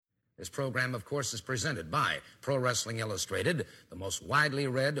This program, of course, is presented by Pro Wrestling Illustrated, the most widely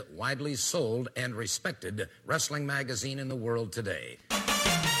read, widely sold, and respected wrestling magazine in the world today.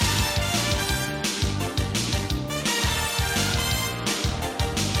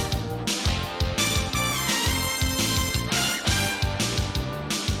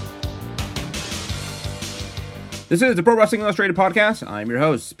 This is the Pro Wrestling Illustrated podcast. I'm your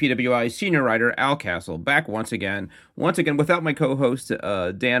host, PWI senior writer Al Castle, back once again without my co-host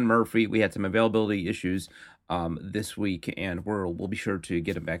Dan Murphy. We had some availability issues this week, and we'll be sure to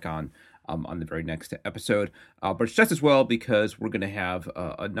get him back on the very next episode. But it's just as well because we're going to have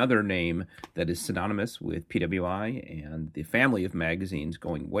another name that is synonymous with PWI and the family of magazines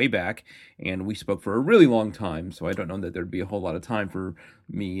going way back. And we spoke for a really long time, so I don't know that there'd be a whole lot of time for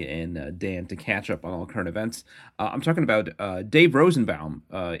me and Dan to catch up on all current events. I'm talking about Dave Rosenbaum.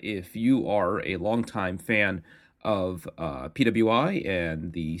 If you are a longtime fan of PWI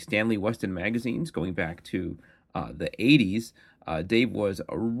and the Stanley Weston magazines going back to the 80s, Dave was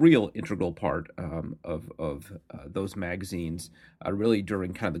a real integral part of those magazines, really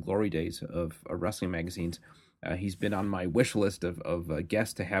during kind of the glory days of wrestling magazines. He's been on my wish list of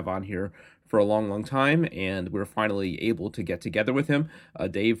guests to have on here for a long, long time, and we're finally able to get together with him.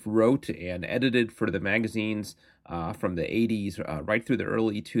 Dave wrote and edited for the magazines from the 80s right through the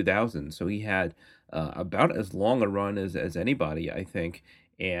early 2000s, so he had about as long a run as anybody, I think,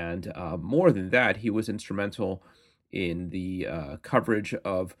 and more than that, he was instrumental in the coverage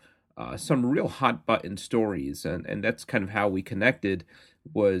of some real hot-button stories, and that's kind of how we connected,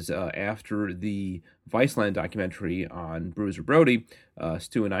 was after the Viceland documentary on Bruiser Brody.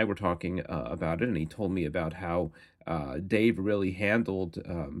 Stu and I were talking about it, and he told me about how Dave really handled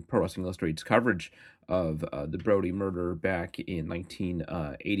Pro Wrestling Illustrated's coverage of the Brody murder back in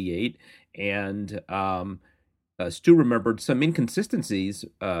 1988, and Stu remembered some inconsistencies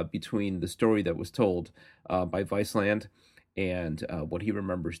between the story that was told by Viceland and what he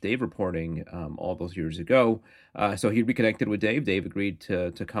remembers Dave reporting all those years ago. So he reconnected with Dave. Dave agreed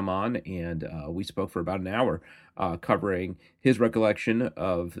to come on, and we spoke for about an hour covering his recollection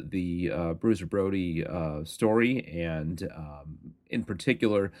of the Bruiser Brody story, and in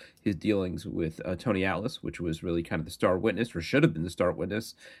particular his dealings with Tony Atlas, which was really kind of the star witness, or should have been the star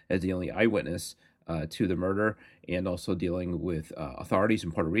witness, as the only eyewitness to the murder, and also dealing with authorities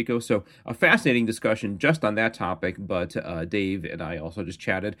in Puerto Rico. So a fascinating discussion just on that topic, but Dave and I also just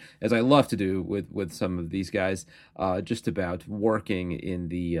chatted, as I love to do with some of these guys, just about working in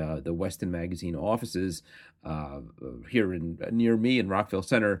the Weston Magazine offices here near me in Rockville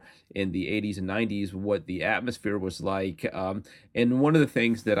Center in the 80s and 90s, what the atmosphere was like. And one of the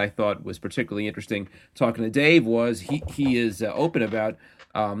things that I thought was particularly interesting talking to Dave was he is open about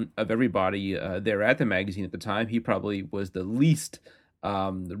of everybody there at the magazine at the time. He probably was the least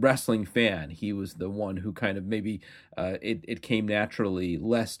wrestling fan. He was the one who kind of maybe it came naturally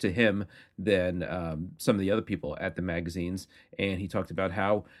less to him than some of the other people at the magazines. And he talked about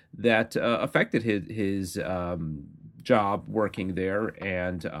how that affected his job working there,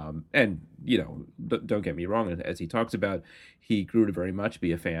 and you know, don't get me wrong, as he talks about, he grew to very much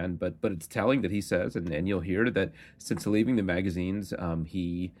be a fan, but it's telling that he says, and you'll hear that since leaving the magazines,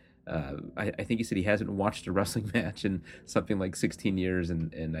 he I think he said he hasn't watched a wrestling match in something like 16 years,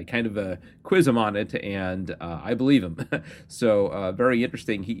 and I kind of quiz him on it, and I believe him. So very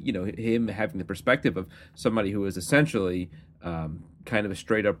interesting. Him having the perspective of somebody who is essentially kind of a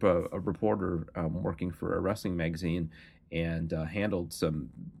straight up a reporter working for a wrestling magazine, and handled some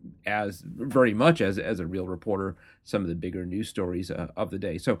very much as a real reporter, some of the bigger news stories of the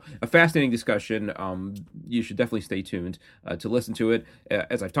day. So a fascinating discussion. You should definitely stay tuned to listen to it.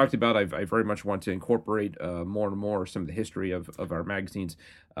 As I've talked about, I very much want to incorporate more and more some of the history of our magazines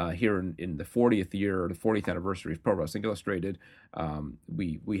here in the 40th year, or the 40th anniversary of Pro Wrestling Illustrated.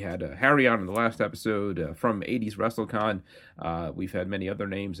 We had Harry on in the last episode from 80s WrestleCon. We've had many other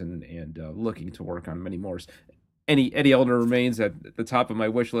names, and looking to work on many more. Eddie Elder remains at the top of my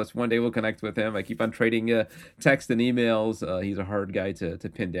wish list. One day we'll connect with him. I keep on trading text and emails. He's a hard guy to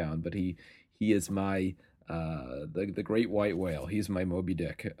pin down, but he is my the great white whale. He's my Moby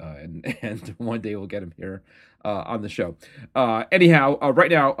Dick, and one day we'll get him here on the show. Anyhow,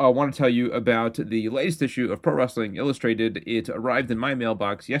 right now I want to tell you about the latest issue of Pro Wrestling Illustrated. It arrived in my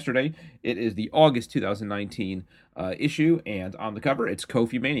mailbox yesterday. It is the August 2019 issue, and on the cover it's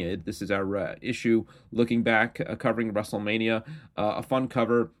Kofi Mania. This is our issue looking back, covering WrestleMania. A fun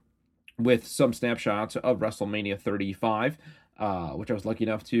cover with some snapshots of WrestleMania 35. which I was lucky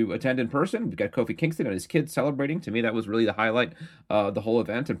enough to attend in person. We got Kofi Kingston and his kids celebrating. To me, that was really the highlight of the whole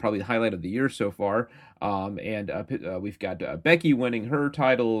event and probably the highlight of the year so far. We've got Becky winning her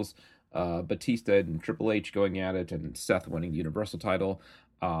titles, Batista and Triple H going at it, and Seth winning the Universal title.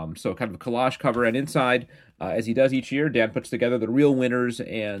 So kind of a collage cover, and inside, as he does each year, Dan puts together the real winners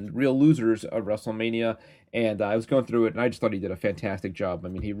and real losers of WrestleMania. And I was going through it, and I just thought he did a fantastic job. I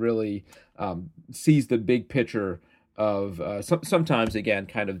mean, he really sees the big picture of sometimes, again,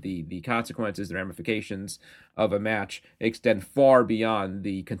 kind of the consequences, the ramifications of a match extend far beyond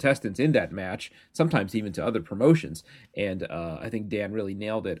the contestants in that match, sometimes even to other promotions. And I think Dan really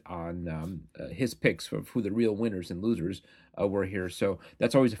nailed it on his picks of who the real winners and losers were here. So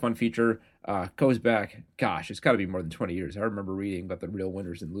that's always a fun feature. Goes back, gosh, it's got to be more than 20 years. I remember reading about the real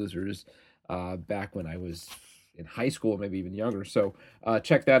winners and losers back when I was in high school, maybe even younger. So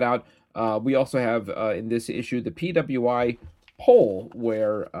check that out. We also have in this issue the PWI poll,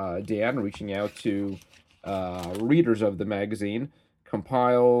 where Dan, reaching out to readers of the magazine,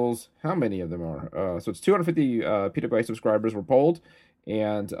 compiles how many of them are. So it's 250 PWI subscribers were polled,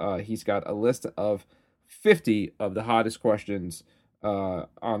 and he's got a list of 50 of the hottest questions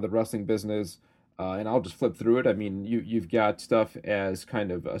on the wrestling business. And I'll just flip through it. I mean, you've got stuff as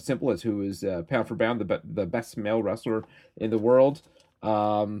kind of simple as who is pound for pound the best male wrestler in the world.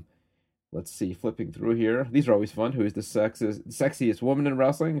 Let's see, flipping through here. These are always fun. Who is the sexiest woman in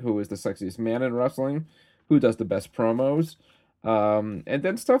wrestling? Who is the sexiest man in wrestling? Who does the best promos? And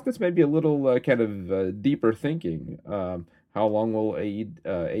then stuff that's maybe a little kind of deeper thinking. How long will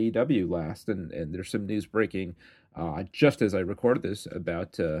AEW last? And there's some news breaking just as I recorded this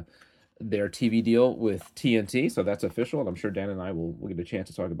about their TV deal with TNT. So that's official, and I'm sure Dan and I will get a chance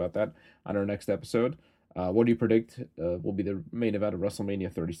to talk about that on our next episode. What do you predict will be the main event of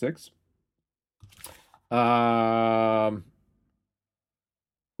WrestleMania 36?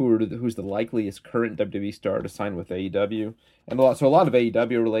 Who's the likeliest current WWE star to sign with AEW? And a lot of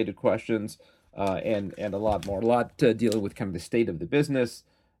AEW related questions, and a lot more. A lot dealing with kind of the state of the business.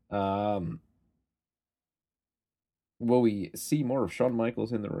 Will we see more of Shawn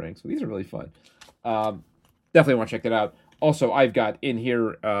Michaels in the ring? So these are really fun. Definitely want to check that out. Also, I've got in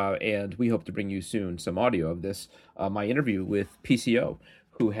here, and we hope to bring you soon, some audio of this, my interview with PCO,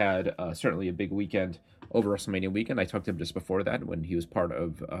 who had certainly a big weekend over WrestleMania weekend. I talked to him just before that when he was part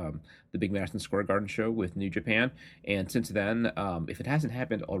of the big Madison Square Garden show with New Japan. And since then, if it hasn't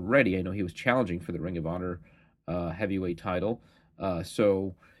happened already, I know he was challenging for the Ring of Honor heavyweight title.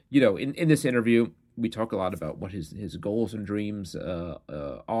 So, in this interview, we talk a lot about what his goals and dreams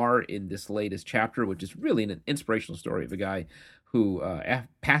are in this latest chapter, which is really an inspirational story of a guy who,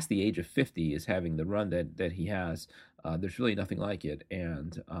 past the age of 50, is having the run that he has. There's really nothing like it.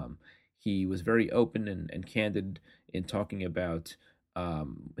 And he was very open and candid in talking about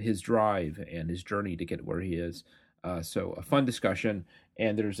his drive and his journey to get where he is. So a fun discussion,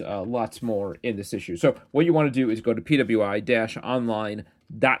 and there's lots more in this issue. So what you want to do is go to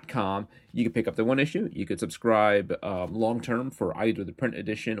pwi-online.com. You can pick up the one issue. You could subscribe long-term for either the print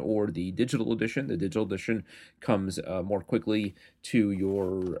edition or the digital edition. The digital edition comes more quickly to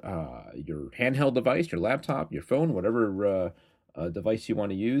your handheld device, your laptop, your phone, whatever device you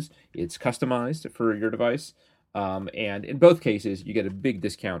want to use. It's customized for your device. And in both cases, you get a big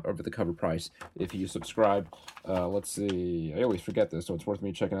discount over the cover price if you subscribe. Let's see. I always forget this, so it's worth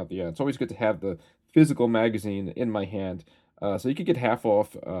me checking out the ad. It's always good to have the physical magazine in my hand. So you could get half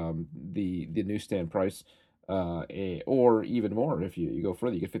off the newsstand price, or even more if you go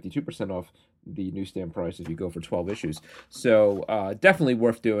further. You get 52% off the newsstand price if you go for 12 issues. So definitely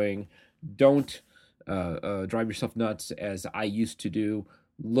worth doing. Don't drive yourself nuts as I used to do,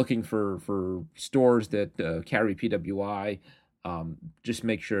 looking for stores that carry PWI. Just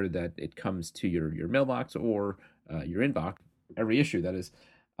make sure that it comes to your mailbox or your inbox, every issue, that is.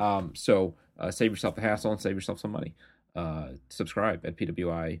 So save yourself the hassle and save yourself some money. Subscribe at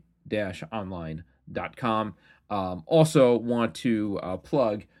pwi-online.com. Also want to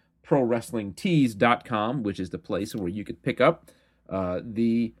plug ProWrestlingTees.com, which is the place where you could pick up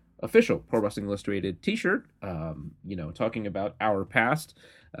the official Pro Wrestling Illustrated t-shirt, talking about our past.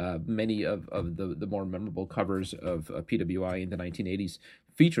 Many of the more memorable covers of PWI in the 1980s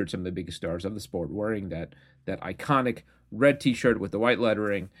featured some of the biggest stars of the sport wearing that iconic red t-shirt with the white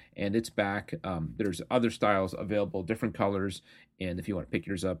lettering, and it's back. There's other styles available, different colors, and if you want to pick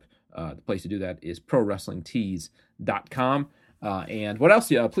yours up, the place to do that is ProWrestlingTees.com. And what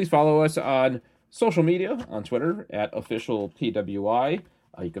else? Please follow us on social media, on Twitter at officialPWI.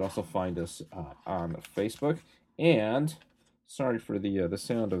 You can also find us on Facebook. And sorry for the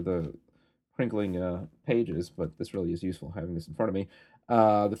sound of the crinkling pages, but this really is useful having this in front of me.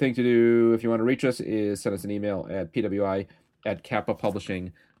 The thing to do if you want to reach us is send us an email at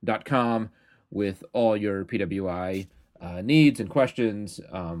pwi@kappapublishing.com with all your PWI needs and questions.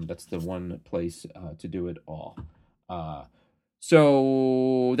 That's the one place to do it all.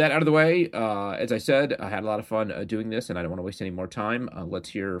 So that out of the way, as I said, I had a lot of fun doing this, and I don't want to waste any more time. Let's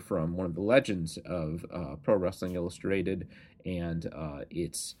hear from one of the legends of Pro Wrestling Illustrated and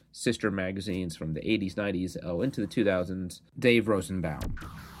its sister magazines from the 80s, 90s, into the 2000s, Dave Rosenbaum.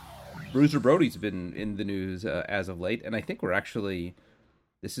 Bruiser Brody's been in the news as of late, and I think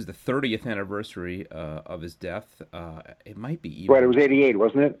this is the 30th anniversary of his death. It might be even... Right, it was 88,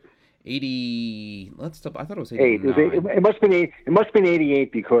 wasn't it? 80. I thought it was 89. It must have been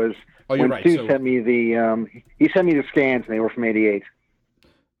 88 because when right. Stu sent me he sent me the scans and they were from 88.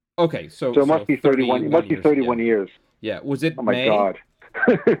 Okay, so it must be 31. It must be 31 years. Yeah, was it? Oh my May? God.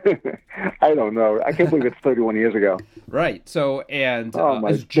 I don't know. I can't believe it's 31 years ago. Right. So and oh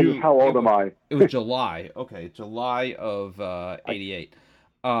my goodness, how old am I? It was July. Okay, July of 88.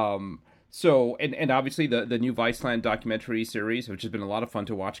 So, and obviously the new Viceland documentary series, which has been a lot of fun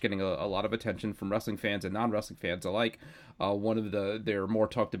to watch, getting a lot of attention from wrestling fans and non-wrestling fans alike. One of their more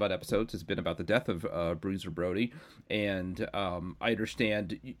talked about episodes has been about the death of Bruiser Brody. And I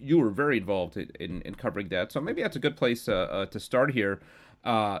understand you were very involved in covering that. So maybe that's a good place to start here.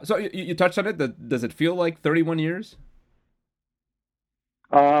 So you touched on it. Does it feel like 31 years?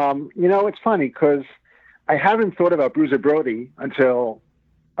 It's funny because I haven't thought about Bruiser Brody until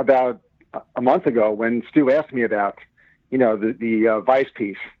about a month ago when Stu asked me about, the Vice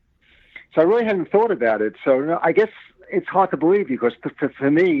piece. So I really hadn't thought about it. So I guess it's hard to believe because for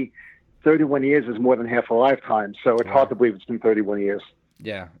me, 31 years is more than half a lifetime. So it's hard to believe it's been 31 years.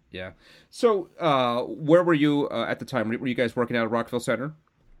 Yeah. So where were you at the time? Were you guys working out at Rockville Center?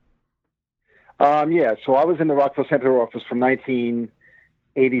 Yeah. So I was in the Rockville Center office from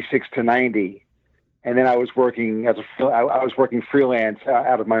 1986 to 90. And then I was working freelance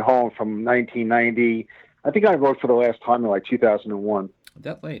out of my home from 1990. I think I wrote for the last time in 2001.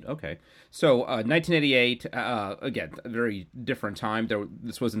 That late, okay. So 1988, again, a very different time.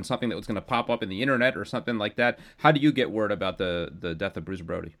 This wasn't something that was going to pop up in the internet or something like that. How do you get word about the death of Bruiser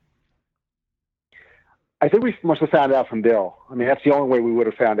Brody? I think we must have found out from Bill. I mean, that's the only way we would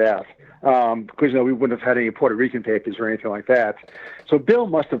have found out because we wouldn't have had any Puerto Rican papers or anything like that. So Bill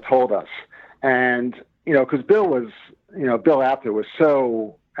must have told us. And, because Bill Apter was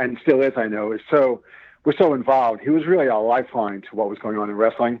so, and still is, I know, was so involved. He was really our lifeline to what was going on in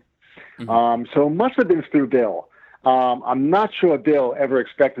wrestling. Mm-hmm. So it must have been through Bill. I'm not sure Bill ever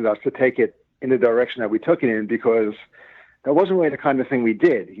expected us to take it in the direction that we took it in because that wasn't really the kind of thing we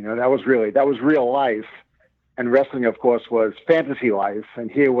did. That was real life. And wrestling, of course, was fantasy life. And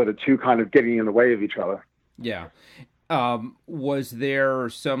here were the two kind of getting in the way of each other. Yeah. Was there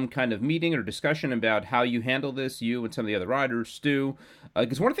some kind of meeting or discussion about how you handle this, you and some of the other writers, Stu?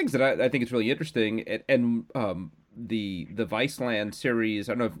 Because one of the things that I think is really interesting, and the Viceland series,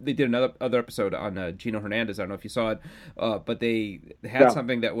 I don't know if they did another episode on Gino Hernandez, I don't know if you saw it, but they had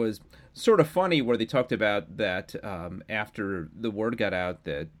something that was sort of funny where they talked about that after the word got out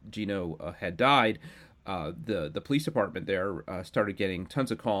that Gino had died, the police department there started getting tons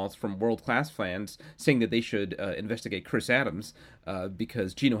of calls from world-class fans saying that they should investigate Chris Adams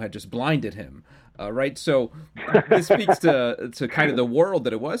because Gino had just blinded him, right? So this speaks to kind of the world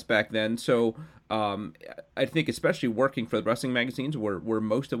that it was back then. So I think especially working for the wrestling magazines where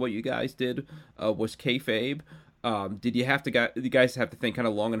most of what you guys did was kayfabe, did you guys have to think kind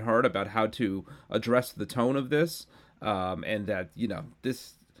of long and hard about how to address the tone of this and that,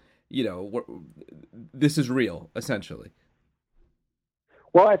 this is real, essentially?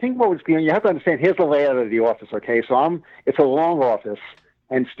 Well, I think you have to understand, here's the layout of the office, okay? So it's a long office,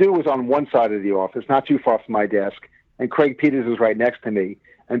 and Stu was on one side of the office, not too far from my desk, and Craig Peters is right next to me,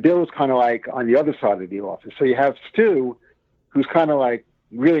 and Bill was kind of like on the other side of the office. So you have Stu, who's kind of like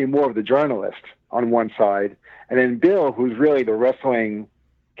really more of the journalist on one side, and then Bill, who's really the wrestling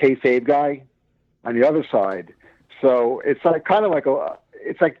kayfabe guy on the other side. So it's like kind of like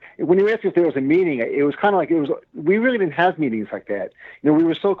it's like when you asked if there was a meeting, it was kind of like we really didn't have meetings like that. We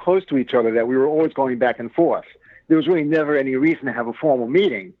were so close to each other that we were always going back and forth. There was really never any reason to have a formal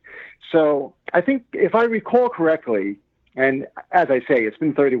meeting. So I think if I recall correctly, and as I say, it's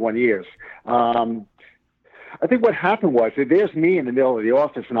been 31 years, I think what happened was that there's me in the middle of the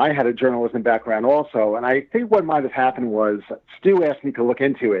office, and I had a journalism background also, and I think what might have happened was Stu asked me to look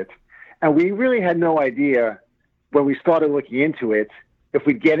into it, and we really had no idea when we started looking into it if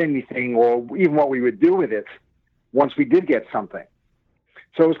we'd get anything or even what we would do with it once we did get something.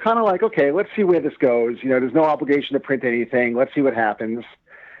 So it was kind of like, okay, let's see where this goes. There's no obligation to print anything. Let's see what happens.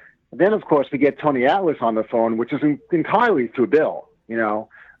 Then, of course, we get Tony Atlas on the phone, which is entirely through Bill.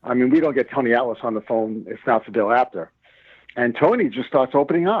 I mean, we don't get Tony Atlas on the phone. It's not for Bill Apter. And Tony just starts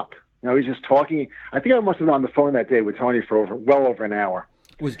opening up. He's just talking. I think I must have been on the phone that day with Tony for well over an hour.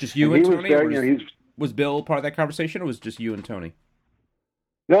 Was it just you and Tony? Was Bill part of that conversation, or was it just you and Tony?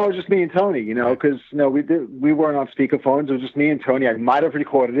 No, it was just me and Tony, because we weren't on speakerphones. It was just me and Tony. I might have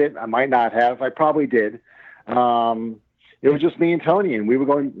recorded it. I might not have. I probably did. It was just me and Tony, and we were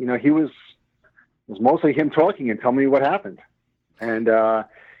going, it was mostly him talking and telling me what happened. And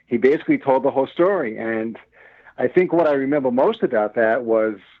he basically told the whole story. And I think what I remember most about that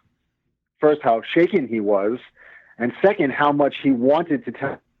was, first, how shaken he was, and second, how much he wanted to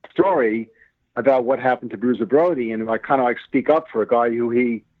tell the story about what happened to Bruiser Brody, and kind of speak up for a guy who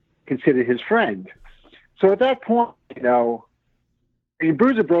he considered his friend. So at that point,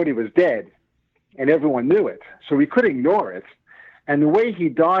 Bruiser Brody was dead, and everyone knew it, so we couldn't ignore it. And the way he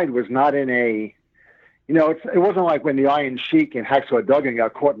died was not in a, it wasn't like when the Iron Sheik and Hacksaw Duggan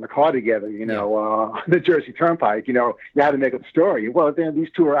got caught in the car together, the Jersey Turnpike, you had to make up a story. Well, then these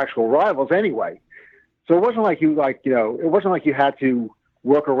two are actual rivals anyway. So it wasn't like it wasn't like you had to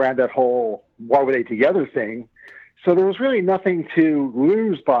work around that whole why were they together thing. So there was really nothing to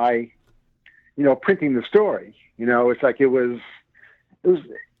lose by, printing the story. It's like it was,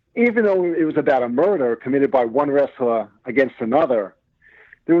 even though it was about a murder committed by one wrestler against another,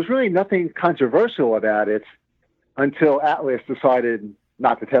 there was really nothing controversial about it until Atlas decided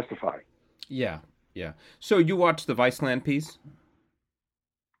not to testify. Yeah. So you watched the Viceland piece?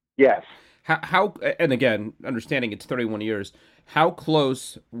 Yes. How, and again, understanding it's 31 years, how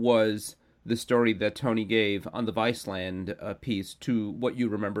close was the story that Tony gave on the Viceland piece to what you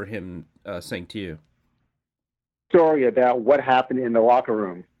remember him saying to you? Story about what happened in the locker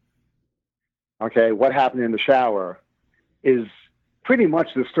room, okay, what happened in the shower, is pretty much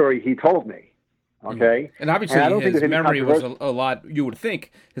the story he told me, okay? And obviously his memory was a lot, you would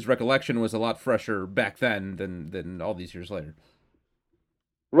think his recollection was a lot fresher back then than all these years later.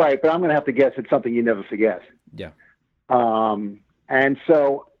 Right, but I'm going to have to guess it's something you never forget. Yeah. And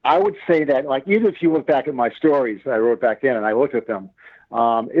so I would say that, even if you look back at my stories that I wrote back then and I looked at them,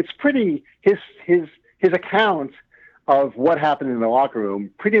 it's pretty, his account of what happened in the locker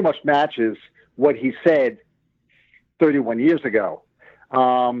room pretty much matches what he said 31 years ago.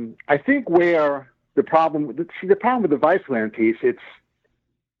 I think where the problem with the Viceland piece, I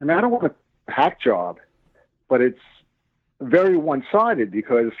don't want a hack job, but it's very one-sided,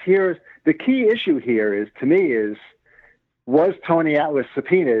 because the key issue here to me is, was Tony Atlas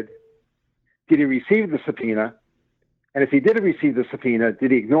subpoenaed? Did he receive the subpoena? And if he did receive the subpoena, did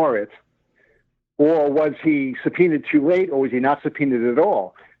he ignore it? Or was he subpoenaed too late, or was he not subpoenaed at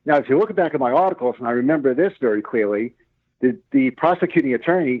all? Now, if you look back at my articles, and I remember this very clearly, the prosecuting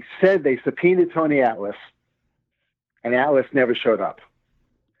attorney said they subpoenaed Tony Atlas, and Atlas never showed up.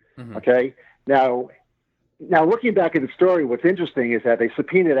 Mm-hmm. Okay? Now, looking back at the story, what's interesting is that they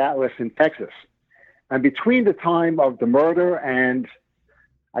subpoenaed Atlas in Texas. And between the time of the murder and,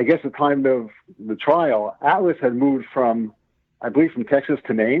 I guess, the time of the trial, Atlas had moved from Texas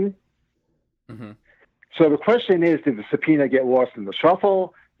to Maine. Mm-hmm. So the question is, did the subpoena get lost in the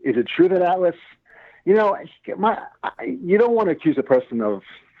shuffle? Is it true that Atlas, you don't want to accuse a person of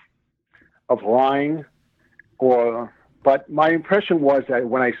lying, but my impression was that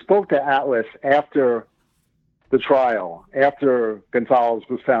when I spoke to Atlas after the trial, after Gonzalez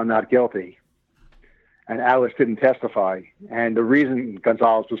was found not guilty, and Atlas didn't testify, and the reason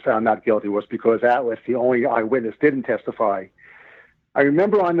Gonzalez was found not guilty was because Atlas, the only eyewitness, didn't testify. I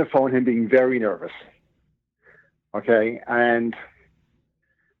remember on the phone him being very nervous. Okay, and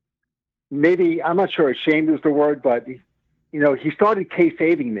maybe, I'm not sure ashamed is the word, but he started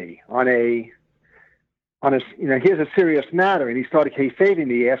kayfabing me on a here's a serious matter, and he started kayfabing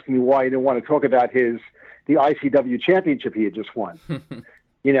me, asking me why he didn't want to talk about the ICW championship he had just won. As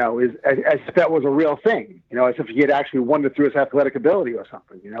if that was a real thing, as if he had actually won it through his athletic ability or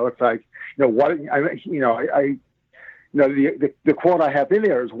something. It's like, the quote I have in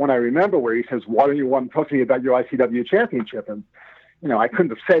there is one I remember where he says, "Why don't you want to talk to me about your ICW championship?" And I couldn't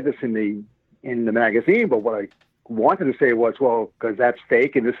have said this in the magazine, but what I wanted to say was, well, because that's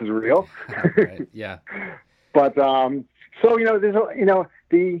fake and this is real. Right. Yeah. But so there's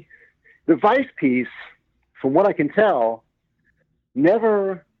the Vice piece, from what I can tell, they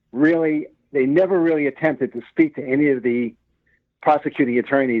never really attempted to speak to any of the prosecuting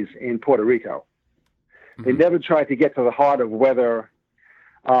attorneys in Puerto Rico. Mm-hmm. They never tried to get to the heart of whether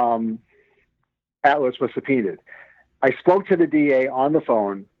Atlas was subpoenaed. I spoke to the DA on the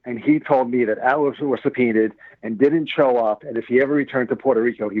phone, and he told me that Atlas was subpoenaed and didn't show up, and if he ever returned to Puerto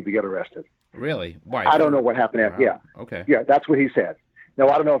Rico, he would get arrested. Really? Why? I don't know what happened after. Yeah. Okay. Yeah, that's what he said. Now,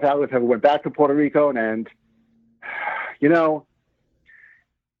 I don't know if Atlas ever went back to Puerto Rico, and, you know,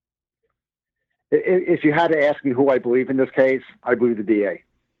 if you had to ask me who I believe in this case, I believe the DA.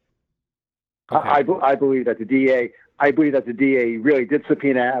 Okay. I believe that the DA. I believe that the DA really did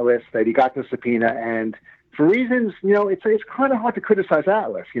subpoena Atlas, that he got the subpoena, and for reasons, you know, it's kind of hard to criticize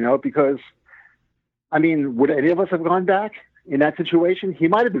Atlas, you know, because, I mean, would any of us have gone back in that situation? He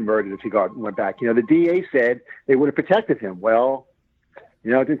might have been murdered if he went back. You know, the DA said they would have protected him. Well,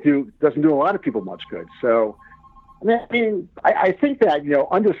 you know, it doesn't do a lot of people much good. So, I mean, I think that, you know,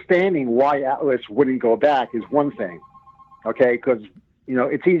 understanding why Atlas wouldn't go back is one thing, okay? Because, you know,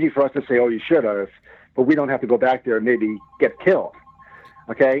 it's easy for us to say, oh, you should have, but we don't have to go back there and maybe get killed,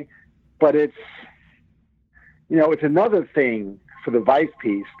 okay? But it's, you know, it's another thing for the Vice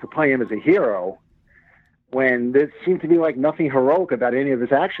piece to play him as a hero when there seemed to be like nothing heroic about any of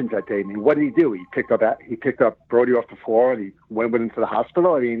his actions that day. I mean, what did he do? He picked up Brody off the floor and he went into the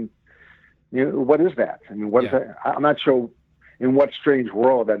hospital. I mean, you know, what is that? I mean, what is that? I'm not sure in what strange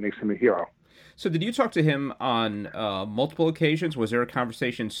world that makes him a hero. So did you talk to him on multiple occasions? Was there a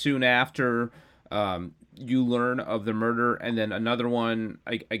conversation soon after you learn of the murder, and then another one,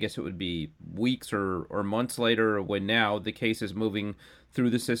 I guess it would be weeks or months later, when now the case is moving through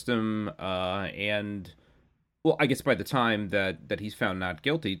the system, and, well, I guess by the time that he's found not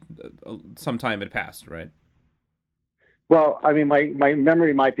guilty, some time had passed, right? Well, I mean, my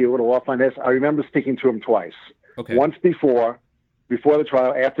memory might be a little off on this. I remember speaking to him twice. Okay. Once before the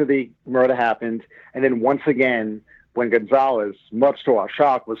trial, after the murder happened, and then once again when Gonzalez, much to our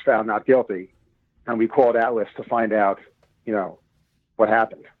shock, was found not guilty. And we called Atlas to find out, you know, what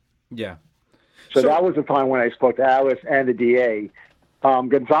happened. Yeah. So that was the time when I spoke to Atlas and the DA.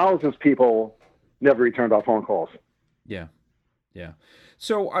 Gonzalez's people never returned our phone calls. Yeah. Yeah.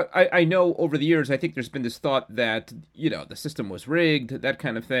 So I know over the years, I think there's been this thought that, you know, the system was rigged, that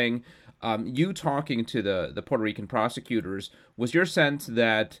kind of thing. You talking to the Puerto Rican prosecutors, was your sense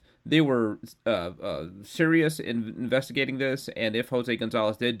that they were serious in investigating this, and if Jose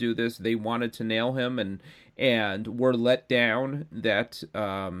Gonzalez did do this, they wanted to nail him, and were let down that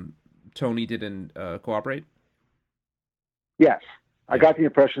Tony didn't cooperate? Yes. I got the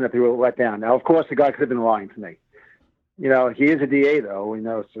impression that they were let down. Now, of course, the guy could have been lying to me. You know, he is a DA, though. You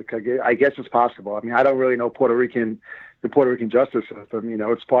know, I guess it's possible. I mean, I don't really know the Puerto Rican justice system. You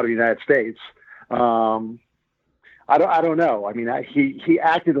know, it's part of the United States. I don't know. I mean, he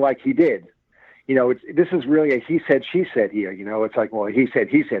acted like he did. You know, this is really a he said, she said here. You know, it's like, well, he said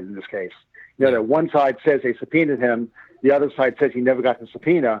in this case. You know, that one side says they subpoenaed him, the other side says he never got the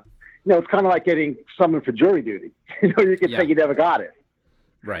subpoena. You know, it's kind of like getting summoned for jury duty. You know, you can say you never got it.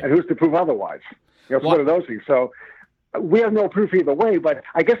 Right. And who's to prove otherwise? You know, it's one of those things. So we have no proof either way, but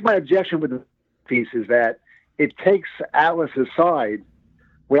I guess my objection with the piece is that it takes Atlas's side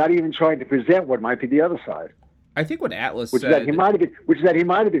without even trying to present what might be the other side. I think what Atlas said... Which is that he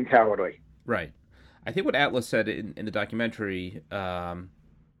might have been cowardly. Right. I think what Atlas said in the documentary, or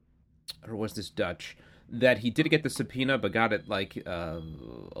was this Dutch, that he did get the subpoena, but got it like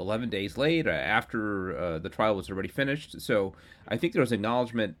 11 days late after the trial was already finished. So I think there was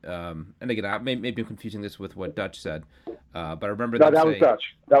acknowledgement, and again, maybe I'm confusing this with what Dutch said, but I remember that was Dutch.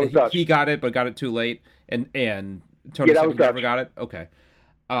 That was Dutch. He got it, but got it too late, and Tony said he never got it. Okay.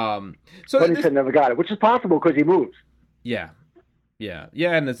 So Tony said never got it, which is possible because he moved. Yeah. Yeah,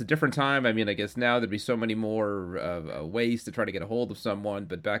 and it's a different time. I mean, I guess now there'd be so many more ways to try to get a hold of someone,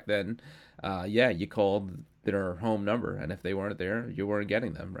 but back then, you called their home number, and if they weren't there, you weren't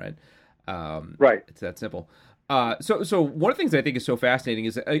getting them, right? Right. It's that simple. So one of the things I think is so fascinating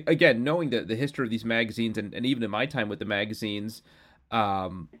is, again, knowing the history of these magazines, and even in my time with the magazines,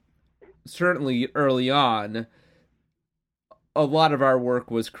 certainly early on, a lot of our work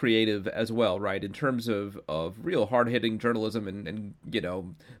was creative as well, right? In terms of real hard-hitting journalism and you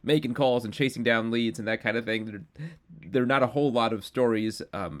know, making calls and chasing down leads and that kind of thing. There are not a whole lot of stories,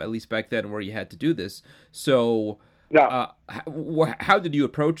 at least back then, where you had to do this. So how did you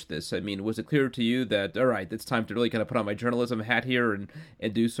approach this? I mean, was it clear to you that, all right, it's time to really kind of put on my journalism hat here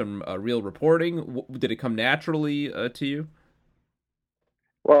and do some real reporting? Did it come naturally to you?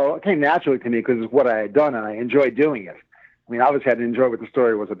 Well, it came naturally to me because it's what I had done, and I enjoyed doing it. I mean, obviously I didn't enjoy what the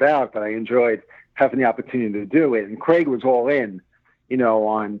story was about, but I enjoyed having the opportunity to do it. And Craig was all in, you know,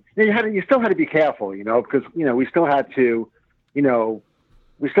 on, you still had to be careful, you know, because, you know, we still had to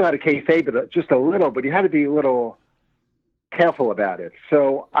kayfabe it just a little, but you had to be a little careful about it.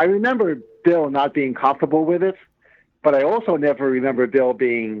 So I remember Bill not being comfortable with it. But I also never remember Bill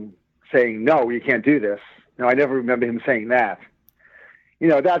saying, no, you can't do this. No, I never remember him saying that.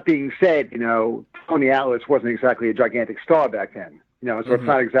 That being said, Tony Atlas wasn't exactly a gigantic star back then. So it's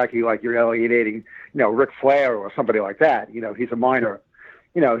not exactly like you're alienating, Ric Flair or somebody like that. He's a minor.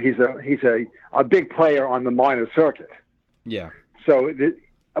 He's a big player on the minor circuit. Yeah. So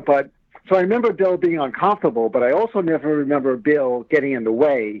I remember Bill being uncomfortable, but I also never remember Bill getting in the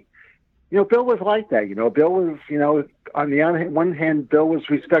way. Bill was like that. Bill was, on the one hand, Bill was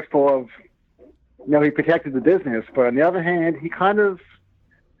respectful of, he protected the business, but on the other hand, he kind of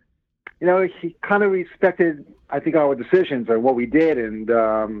respected, I think, our decisions and what we did, and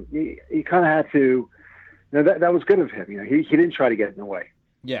he kind of had to. That was good of him. He didn't try to get in the way.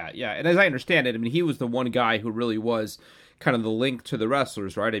 Yeah, and as I understand it, I mean, he was the one guy who really was kind of the link to the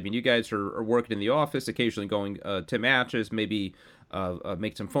wrestlers, right? I mean, you guys are working in the office, occasionally going to matches, maybe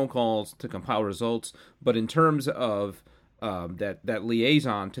make some phone calls to compile results. But in terms of that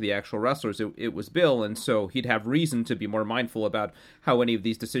liaison to the actual wrestlers, it was Bill, and so he'd have reason to be more mindful about how any of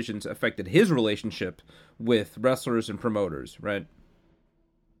these decisions affected his relationship with wrestlers and promoters, right?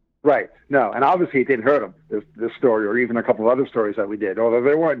 Right. No, and obviously it didn't hurt him, this story, or even a couple of other stories that we did, although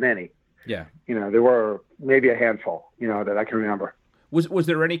there weren't many. Yeah. There were maybe a handful, that I can remember. Was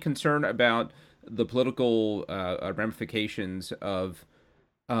there any concern about the political ramifications of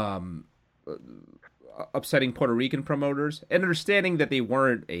upsetting Puerto Rican promoters, and understanding that they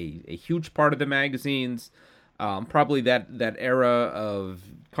weren't a huge part of the magazines? Probably that era of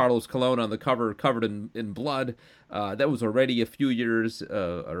Carlos Colon on the cover, covered in blood, that was already a few years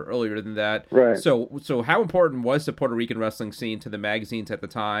or earlier than that. Right. So how important was the Puerto Rican wrestling scene to the magazines at the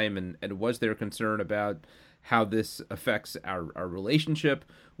time, and was there concern about how this affects our relationship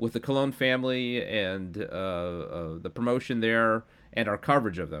with the Colon family and the promotion there and our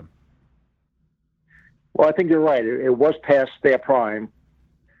coverage of them? Well, I think you're right. It was past their prime.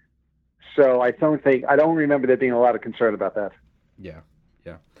 So I don't remember there being a lot of concern about that. Yeah.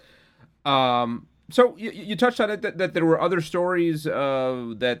 So you touched on it that there were other stories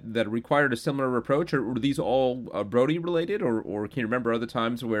that required a similar approach, or were these all Brody related, or can you remember other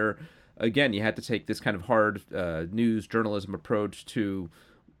times where, again, you had to take this kind of hard news journalism approach to,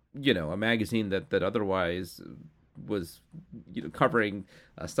 a magazine that otherwise was covering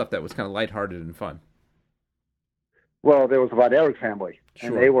stuff that was kind of lighthearted and fun? Well, there was the Von Erich family,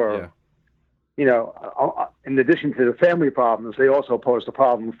 and they were, in addition to the family problems, they also posed a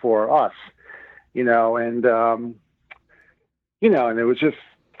problem for us, and it was just,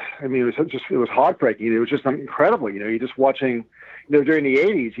 it was heartbreaking. It was just incredible. You're just watching, during the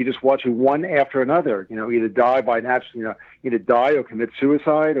 80s, you're just watching one after another, either die by natural, either die or commit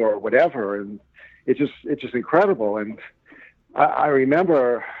suicide or whatever. And it's just incredible. And I can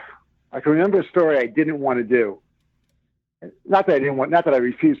remember a story I didn't want to do. Not that I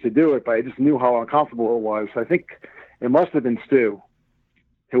refused to do it, but I just knew how uncomfortable it was. I think it must have been Stu,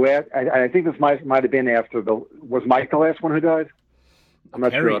 who I think this might have been after was Mike the last one who died? I'm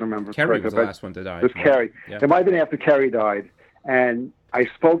not sure. I don't remember. Kerry was the last one to die. It was Kerry. Yeah. It might have been after Kerry died, and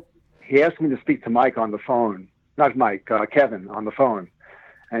he asked me to speak to Mike on the phone, not Mike, Kevin on the phone,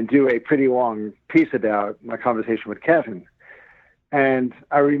 and do a pretty long piece about my conversation with Kevin. And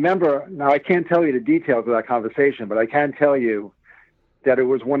I remember, now I can't tell you the details of that conversation, but I can tell you that it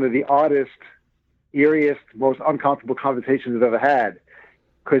was one of the oddest, eeriest, most uncomfortable conversations I've ever had.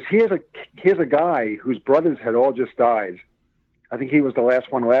 Because here's a guy whose brothers had all just died. I think he was the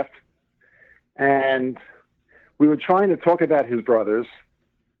last one left. And we were trying to talk about his brothers.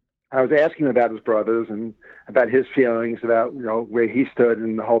 I was asking him about his brothers and about his feelings about, where he stood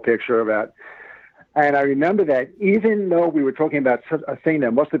in the whole picture about. And I remember that even though we were talking about a thing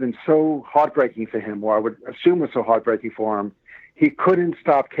that must have been so heartbreaking for him, or I would assume was so heartbreaking for him, he couldn't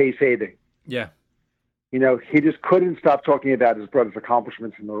stop kayfabing. Yeah. He just couldn't stop talking about his brother's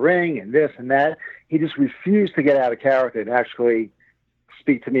accomplishments in the ring and this and that. He just refused to get out of character and actually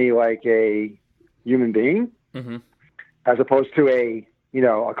speak to me like a human being, as opposed to a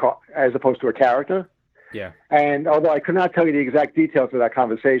character. Yeah. And although I could not tell you the exact details of that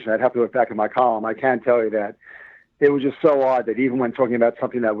conversation, I'd have to look back in my column. I can tell you that it was just so odd that even when talking about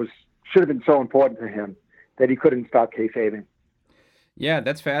something that should have been so important to him, that he couldn't stop kayfabing. Yeah,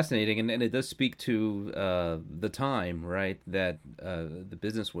 that's fascinating, and it does speak to the time, right? That the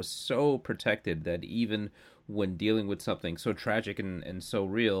business was so protected that even when dealing with something so tragic and so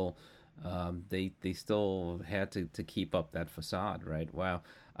real, they still had to keep up that facade, right? Wow.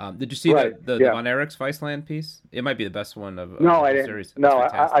 Did you see Right, the yeah. Von Erich's Viceland piece? It might be the best one of No, I the didn't. series. No,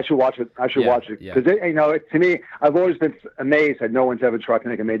 It's I should watch it. I should watch it yeah. because to me, I've always been amazed that no one's ever tried to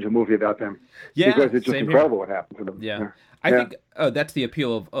make a major movie about them. Yeah, because it's just same incredible here. what happened to them. Yeah. I think that's the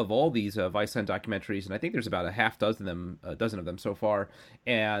appeal of all these Viceland documentaries, and I think there's about a dozen of them so far.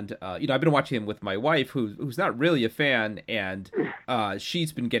 And I've been watching them with my wife, who's not really a fan, and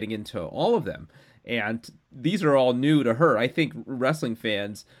she's been getting into all of them. And these are all new to her. I think wrestling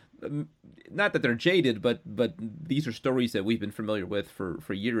fans, not that they're jaded, but these are stories that we've been familiar with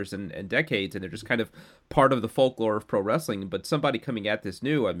for years and decades, and they're just kind of part of the folklore of pro wrestling. But somebody coming at this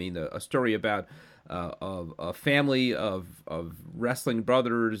new, I mean, a story about a family of wrestling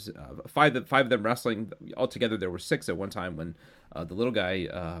brothers, five of them wrestling. Altogether, there were six at one time when the little guy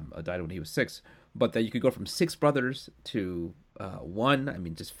died when he was 6. But that you could go from 6 brothers to one. I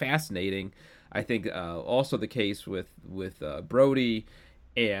mean, just fascinating. I think also the case with Brody.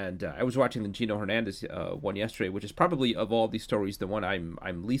 And I was watching the Gino Hernandez one yesterday, which is probably of all these stories the one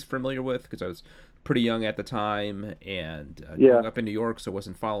I'm least familiar with because I was pretty young at the time and growing up in New York, so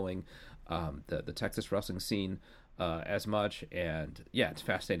wasn't following the Texas wrestling scene as much. And yeah, it's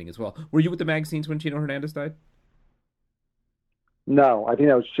fascinating as well. Were you with the magazines when Gino Hernandez died? No, I think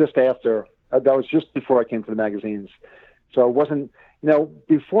that was just after. That was just before I came to the magazines. So it wasn't.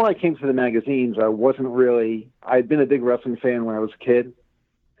 Before I came to the magazines, I wasn't really. I'd been a big wrestling fan when I was a kid.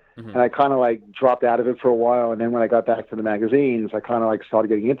 And I kind of dropped out of it for a while. And then when I got back to the magazines, I kind of started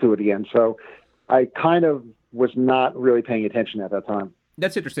getting into it again. So I kind of was not really paying attention at that time.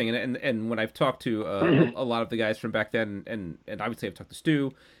 That's interesting. And when I've talked to a lot of the guys from back then, and obviously I've talked to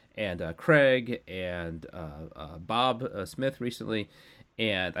Stu and Craig and Bob Smith recently.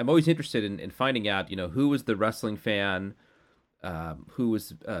 And I'm always interested in finding out, who was the wrestling fan, who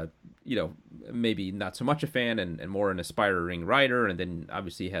was, maybe not so much a fan and more an aspiring writer, and then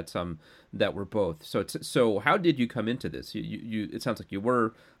obviously you had some that were both. So how did you come into this? You it sounds like you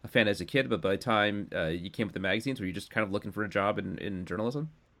were a fan as a kid, but by the time you came with the magazines, were you just kind of looking for a job in journalism?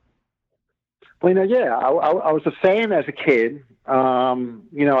 Well, I was a fan as a kid. I can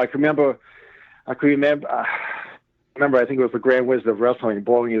remember. I think it was the Grand Wizard of Wrestling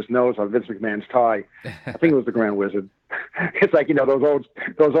blowing his nose on Vince McMahon's tie. I think it was the Grand Wizard. It's like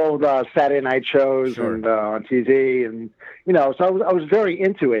those old Saturday night shows Sure. and on TV, and so I was very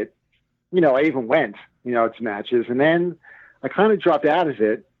into it. I even went to matches, and then I kind of dropped out of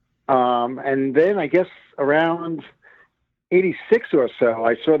it. And then I guess around '86 or so,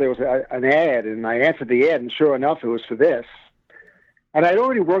 I saw there was an ad, and I answered the ad, and sure enough, it was for this. And I'd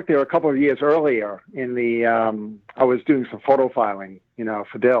already worked there a couple of years earlier in the, I was doing some photo filing,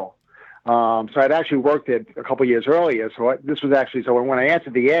 for Bill. So I'd actually worked it a couple of years earlier. So when I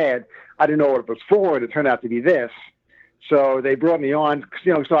answered the ad, I didn't know what it was for, and it turned out to be this. So they brought me on,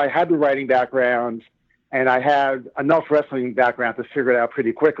 so I had the writing background, and I had enough wrestling background to figure it out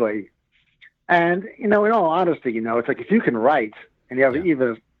pretty quickly. And, in all honesty, it's like if you can write, and you have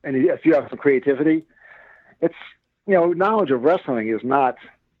if you have some creativity, it's, knowledge of wrestling is not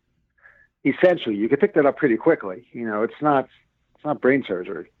essential. You can pick that up pretty quickly. It's not brain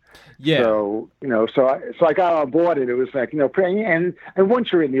surgery. Yeah. So, so I got on board, and it was like, and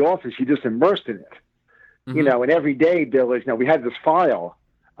once you're in the office, you're just immersed in it. Mm-hmm. And every day, Bill is, we had this file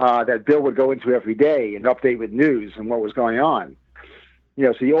that Bill would go into every day and update with news and what was going on.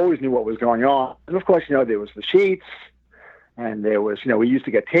 So you always knew what was going on. And of course, there was the sheets. And there was, we used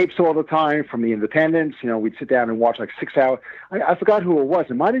to get tapes all the time from the Independents. We'd sit down and watch 6 hours. I forgot who it was.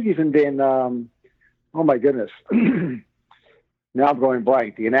 It might have even been, oh my goodness. Now I'm going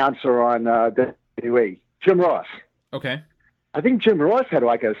blank. The announcer on WWE, Jim Ross. Okay. I think Jim Ross had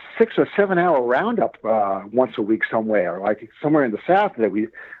a 6 or 7 hour roundup once a week somewhere, somewhere in the South that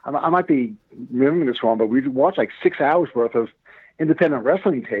I might be remembering this wrong, but we'd watch 6 hours worth of independent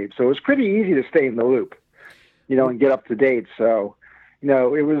wrestling tapes. So it was pretty easy to stay in the loop. And get up to date. So,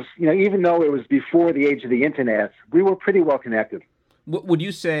 it was, even though it was before the age of the internet, we were pretty well connected. Would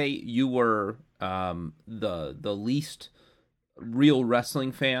you say you were the least real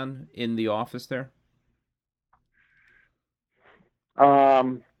wrestling fan in the office there? Yeah,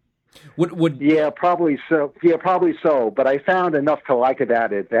 probably so. Yeah, probably so. But I found enough to like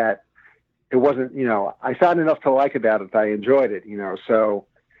about it that it wasn't, I found enough to like about it that I enjoyed it, So,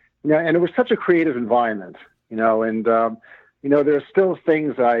 and it was such a creative environment. And there's still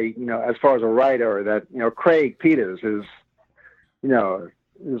things as far as a writer that, Craig Peters is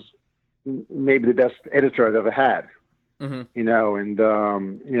maybe the best editor I've ever had. Mm-hmm.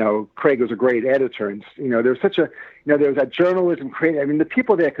 And Craig was a great editor, and there was such a, there was that journalism creative. I mean, the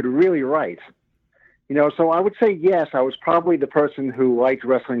people there could really write. So I would say yes. I was probably the person who liked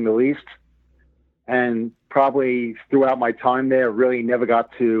wrestling the least, and probably throughout my time there, really never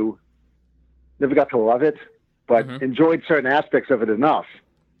got to love it, but enjoyed certain aspects of it enough.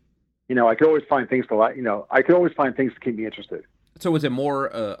 I could always find things to like. I could always find things to keep me interested. So was it more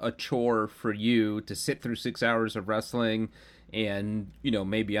a chore for you to sit through 6 hours of wrestling, and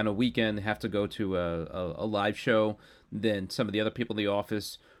maybe on a weekend have to go to a live show than some of the other people in the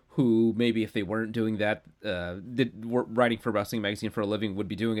office who maybe if they weren't doing that, were writing for Wrestling Magazine for a living, would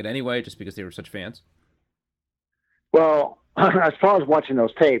be doing it anyway just because they were such fans? Well, as far as watching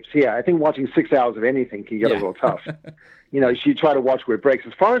those tapes, yeah, I think watching 6 hours of anything can get a little tough. You try to watch where it breaks.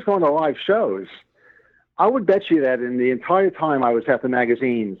 As far as going to live shows, I would bet you that in the entire time I was at the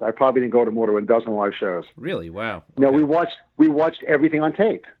magazines, I probably didn't go to more than a dozen live shows. Really? Wow. Okay. We watched everything on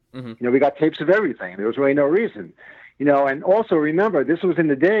tape. We got tapes of everything. There was really no reason. And also remember, this was in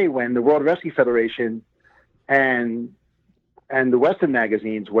the day when the World Wrestling Federation and the Western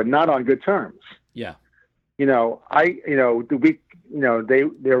magazines were not on good terms. Yeah. Their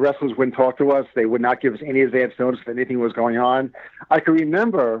wrestlers wouldn't talk to us. They would not give us any advance notice if anything was going on. I can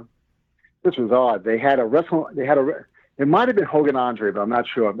remember, this was odd. It might have been Hogan Andre, but I'm not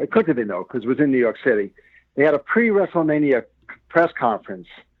sure. It could have been though, because it was in New York City. They had a pre-WrestleMania press conference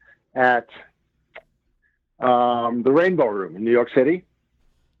at the Rainbow Room in New York City.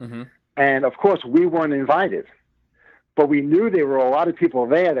 And of course we weren't invited, but we knew there were a lot of people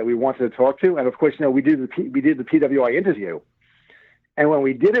there that we wanted to talk to. And of course, we did the PWI interview. And when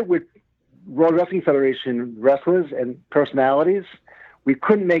we did it with World Wrestling Federation wrestlers and personalities, we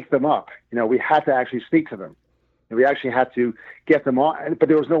couldn't make them up. We had to actually speak to them. And we actually had to get them on, but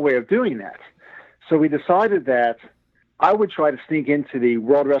there was no way of doing that. So we decided that I would try to sneak into the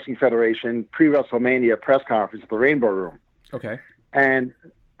World Wrestling Federation pre-WrestleMania press conference at the Rainbow Room. Okay. And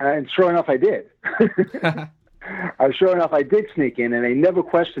sure enough, I did. Sure enough, I did sneak in, and they never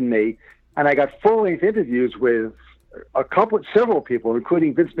questioned me. And I got full-length interviews with several people,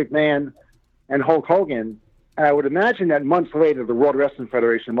 including Vince McMahon and Hulk Hogan. And I would imagine that months later, the World Wrestling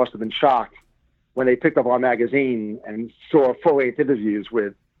Federation must have been shocked when they picked up our magazine and saw full-length interviews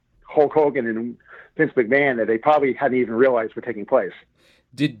with Hulk Hogan and Vince McMahon that they probably hadn't even realized were taking place.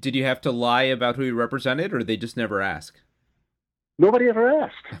 Did you have to lie about who you represented, or they just never ask? Nobody ever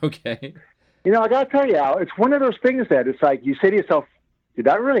asked. Okay. I got to tell you, Al, it's one of those things that it's like you say to yourself, did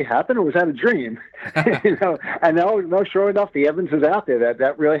that really happen, or was that a dream? And no, sure enough, the evidence is out there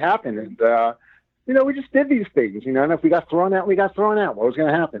that really happened. And, we just did these things, and if we got thrown out, we got thrown out. What was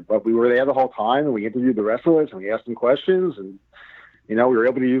going to happen? But we were there the whole time, and we interviewed the wrestlers, and we asked them questions, and, we were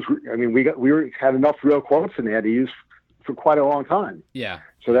able to use, had enough real quotes in there to use for quite a long time. Yeah.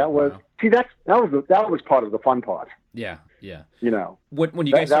 So that was, that was part of the fun part. Yeah. Yeah. When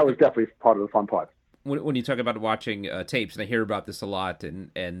you guys that was definitely part of the fun part. When you talk about watching tapes, and I hear about this a lot,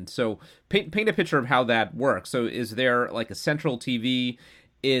 and so paint a picture of how that works. So is there like a central TV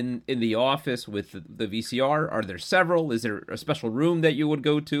in the office with the VCR? Are there several? Is there a special room that you would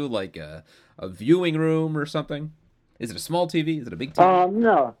go to, like a viewing room or something? Is it a small TV? Is it a big TV?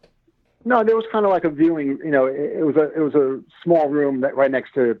 No, there was kind of like a viewing. It was a small room right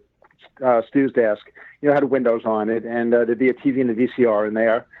next to Stu's desk. Had windows on it, and there'd be a TV and a VCR in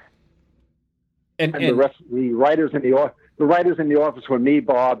there. And the writers in the office were me,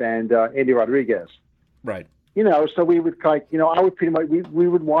 Bob, and Andy Rodriguez. Right. So we would I would pretty much we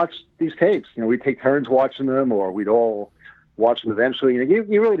would watch these tapes. We'd take turns watching them, or we'd all watch them eventually. You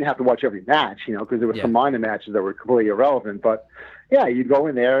really didn't have to watch every match, because there were some minor matches that were completely irrelevant. But yeah, you'd go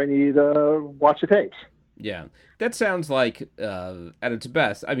in there and you'd watch the tapes. Yeah, that sounds like at its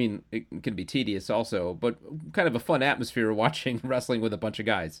best. I mean, it can be tedious also, but kind of a fun atmosphere watching wrestling with a bunch of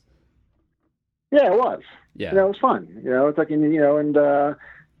guys. Yeah, it was. Yeah, it was fun. It's like and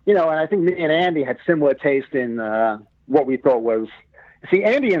I think me and Andy had similar taste in what we thought was. See,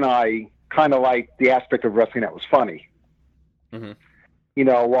 Andy and I kind of liked the aspect of wrestling that was funny.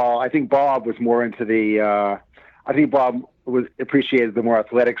 While I think Bob was more into the. I think Bob appreciated the more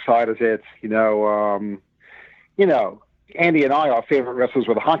athletic side of it. Andy and I, our favorite wrestlers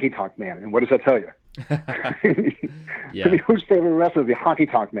were the Honky Tonk Man, and what does that tell you? Yeah. Whose favorite wrestler is the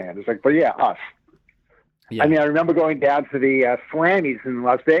Honky Tonk Man? It's like, but yeah, us. Yeah. I remember going down to the Slammies in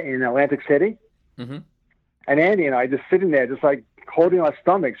Atlantic City, and Andy and I just sitting there, just like holding our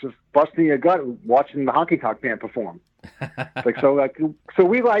stomachs, just busting your gut, watching the Honky Tonk Man perform. So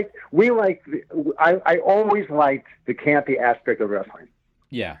we I always liked the campy aspect of wrestling.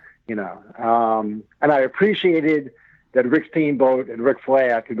 Yeah. And I appreciated that Rick Steamboat and Ric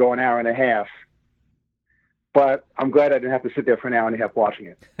Flair could go an hour and a half, but I'm glad I didn't have to sit there for an hour and a half watching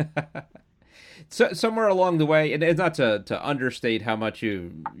it. So somewhere along the way, and it's not to understate how much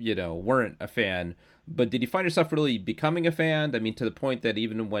you weren't a fan, but did you find yourself really becoming a fan? I mean, to the point that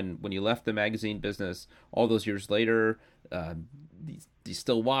even when you left the magazine business all those years later, do you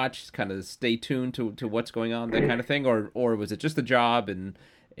still watch, kind of stay tuned to what's going on, that kind of thing, or was it just a job, and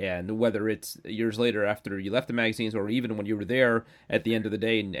whether it's years later after you left the magazines, or even when you were there at the end of the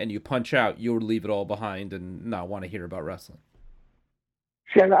day and you punch out, you'll leave it all behind and not want to hear about wrestling?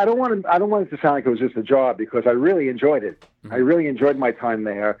 See, I don't want it to sound like it was just a job, because I really enjoyed it. Mm-hmm. I really enjoyed my time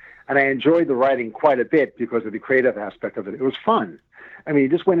there, and I enjoyed the writing quite a bit because of the creative aspect of it. It was fun. I mean, you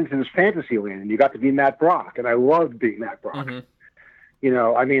just went into this fantasy land, and you got to be Matt Brock, and I loved being Matt Brock. Mm-hmm.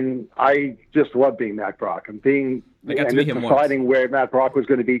 I mean, I just loved being Matt Brock and deciding where Matt Brock was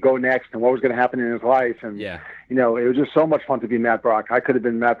going to go next and what was going to happen in his life. And, it was just so much fun to be Matt Brock. I could have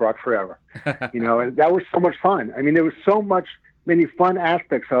been Matt Brock forever, and that was so much fun. I mean, there was many fun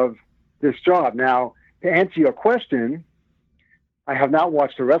aspects of this job. Now, to answer your question, I have not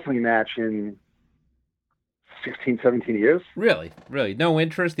watched a wrestling match in 16, 17 years. Really? No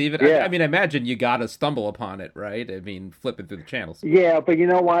interest even? Yeah. I mean, I imagine you got to stumble upon it, right? I mean, flipping through the channels. Yeah, but you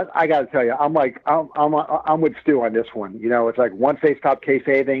know what? I got to tell you, I'm with Stu on this one. It's like once they stopped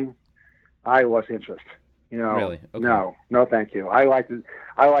kayfabing, I lost interest. Really? Okay. No, thank you. I liked it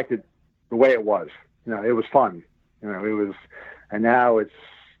the way it was. It was fun. It was, and now it's,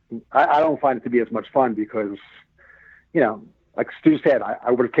 I don't find it to be as much fun because, like Stu said, I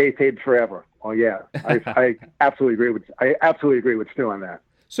would have kayfabed forever. Oh yeah, I absolutely agree with Stu on that.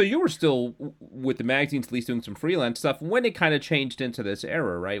 So you were still with the magazines, at least doing some freelance stuff when it kind of changed into this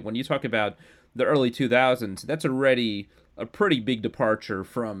era, right? When you talk about the early 2000s, that's already a pretty big departure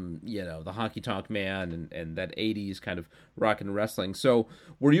from, the Honky Tonk Man and that 80s kind of rock and wrestling. So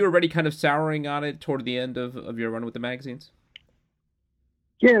were you already kind of souring on it toward the end of your run with the magazines?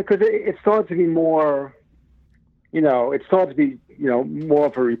 Yeah, because it started to be more, more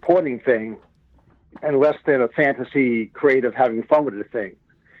of a reporting thing and less than a fantasy creative having fun with the thing.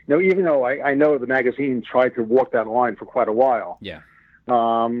 Even though I know the magazine tried to walk that line for quite a while. Yeah.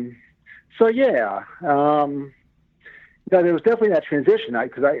 There was definitely that transition.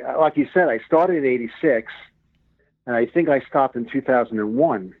 Because like you said, I started in '86, and I think I stopped in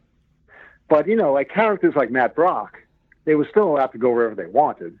 2001. But like characters like Matt Brock, they were still allowed to go wherever they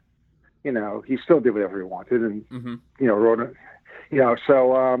wanted. He still did whatever he wanted, and wrote it.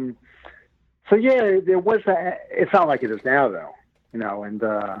 So yeah, there was that. It's not like it is now, though. And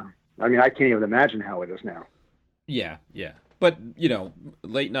I mean, I can't even imagine how it is now. Yeah. But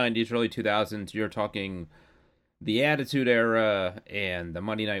late '90s, early 2000s, you're talking the Attitude Era and the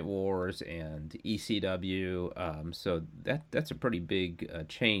Monday Night Wars and ECW. So that's a pretty big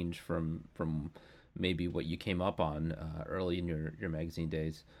change from maybe what you came up on early in your magazine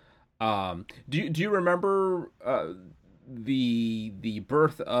days. Do you remember the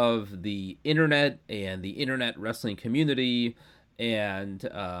birth of the internet and the internet wrestling community? And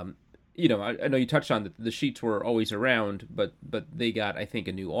I know you touched on the sheets were always around, but they got, I think,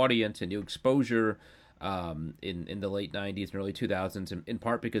 a new audience, a new exposure in the late 90s and early 2000s, in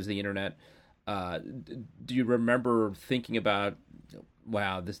part because of the internet. Do you remember thinking about,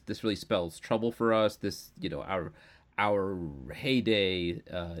 wow, this really spells trouble for us? This, our heyday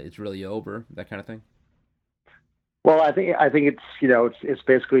is really over, that kind of thing? Well, I think it's it's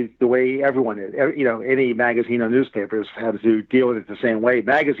basically the way everyone is. Any magazine or newspapers have to deal with it the same way.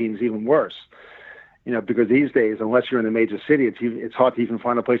 Magazines even worse, because these days, unless you're in a major city, it's hard to even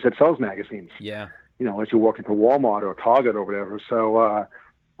find a place that sells magazines. Yeah. Unless you walk into Walmart or Target or whatever. So,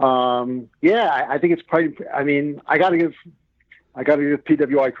 I think it's probably. I mean, I got to give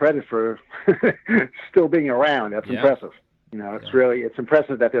PWI credit for still being around. That's impressive. It's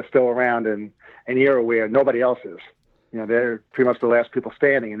impressive that they're still around in an era where nobody else is. They're pretty much the last people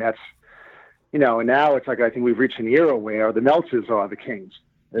standing, and that's, and now it's like, I think we've reached an era where the Meltzers are the kings,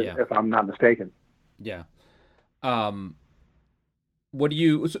 if I'm not mistaken. Yeah. What do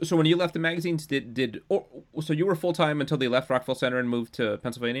you? So when you left the magazines, so you were full time until they left Rockville Center and moved to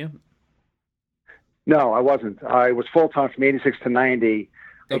Pennsylvania? No, I wasn't. I was full time from '86 to '90.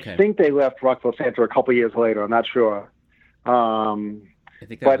 Okay. I think they left Rockville Center a couple years later. I'm not sure. I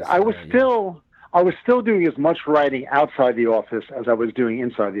was still doing as much writing outside the office as I was doing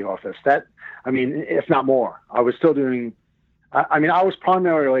inside the office. If not more. I was still doing. I was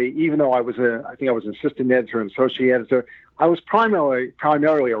primarily, even though I was an assistant editor and associate editor, I was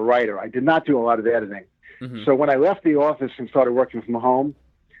primarily a writer. I did not do a lot of editing. Mm-hmm. So when I left the office and started working from home,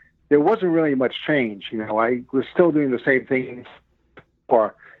 there wasn't really much change. I was still doing the same thing,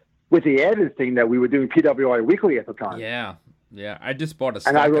 or with the editing that we were doing PWI Weekly at the time. Yeah. Yeah, I just bought a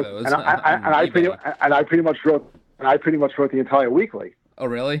stack of those. And I pretty much wrote the entire weekly. Oh,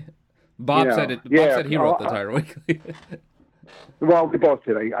 really? Bob said it. Bob said he wrote the entire weekly. Well, we both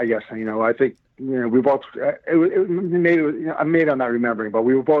did, I guess. I think we both. I may not remembering, but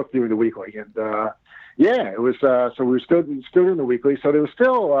we were both doing the weekly, and it was. So we were still doing the weekly. So there was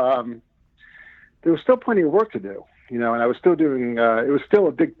still plenty of work to do, and I was still doing. It was still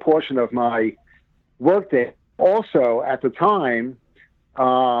a big portion of my work day. Also, at the time,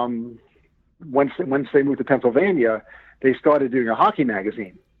 once they moved to Pennsylvania, they started doing a hockey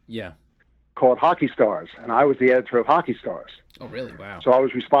magazine. Yeah. Called Hockey Stars, and I was the editor of Hockey Stars. Oh, really? Wow. So I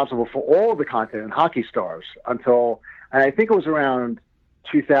was responsible for all the content in Hockey Stars and I think it was around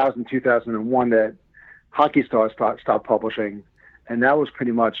 2000, 2001 that Hockey Stars stopped publishing, and that was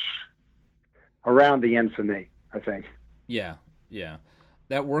pretty much around the end for me, I think. Yeah.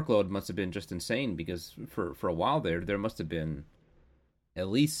 That workload must have been just insane, because for a while there must have been at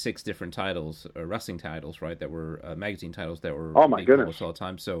least 6 different titles, wrestling titles, right? That were magazine titles that were oh my goodness all the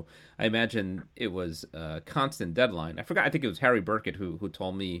time. So I imagine it was a constant deadline. I forgot. I think it was Harry Burkett who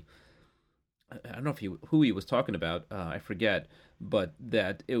told me. I don't know who he was talking about. I forget, but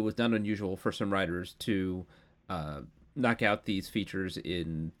that it was not unusual for some writers to knock out these features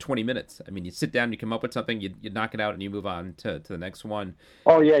in 20 minutes. I mean, you sit down, you come up with something, you knock it out, and you move on to the next one.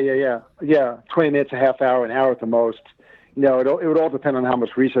 Oh yeah. 20 minutes, a half hour, an hour at the most. It would all depend on how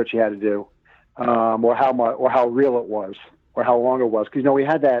much research you had to do, or how real it was, or how long it was. Because we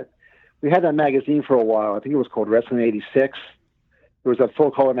had that magazine for a while. I think it was called Wrestling '86. It was a full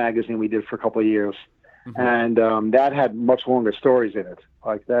color magazine we did for a couple of years, and that had much longer stories in it.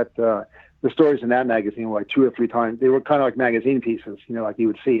 Like that, the stories in that magazine were like 2 or 3 times. They were kind of like magazine pieces, like you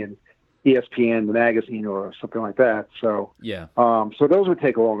would see in ESPN, the magazine, or something like that. So yeah. So those would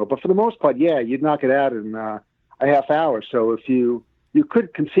take longer, but for the most part, you'd knock it out in a half hour. So if you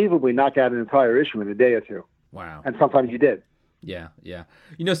could conceivably knock out an entire issue in a day or two. Wow. And sometimes you did. Yeah.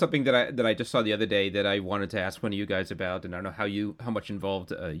 Something that I just saw the other day that I wanted to ask one of you guys about, and I don't know how much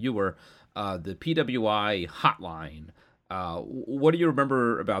involved you were, the PWI hotline. What do you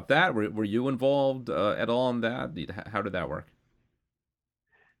remember about that? Were you involved at all in that? How did that work?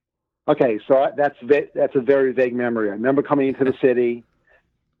 Okay, so that's a very vague memory. I remember coming into the city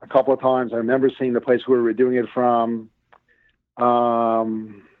a couple of times. I remember seeing the place where we were doing it from.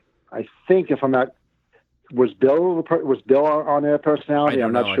 I think, if I'm not, was Bill on their personality?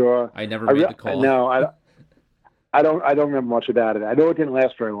 I'm not sure. I never made the call. No, I don't remember much about it. I know it didn't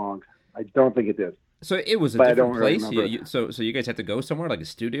last very long. I don't think it did. So it was a different place. So you guys had to go somewhere, like a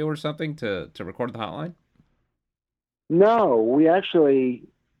studio or something, to record the hotline? No, we actually,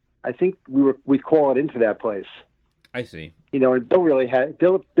 I think we called into that place. I see. And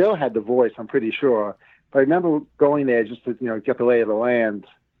Bill had the voice, I'm pretty sure. But I remember going there just to get the lay of the land.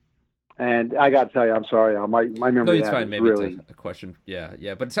 And I got to tell you, I'm sorry, my memory. No, it's fine. Maybe really, it's a question.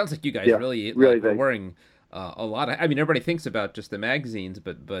 Yeah. But it sounds like you guys really were wearing a lot of. I mean, everybody thinks about just the magazines,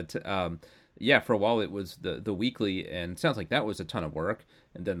 but for a while it was the weekly, and it sounds like that was a ton of work.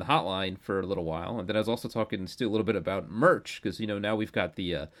 And then the hotline for a little while, and then I was also talking a little bit about merch, because now we've got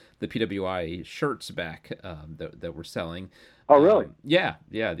the PWI shirts back that we're selling. Oh, really? Yeah.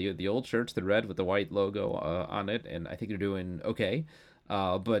 The old shirts, the red with the white logo on it, and I think they're doing okay.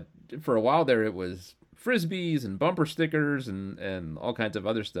 But for a while there, it was Frisbees and bumper stickers and all kinds of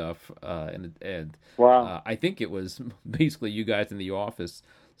other stuff. And wow. I think it was basically you guys in the office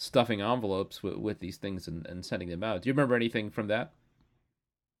stuffing envelopes with these things and sending them out. Do you remember anything from that?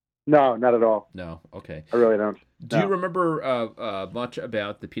 No, not at all. No, okay. I really don't. Do you remember much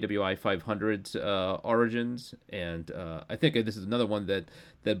about the PWI 500's origins? And I think this is another one that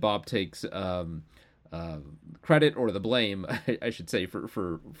Bob takes credit or the blame, I should say,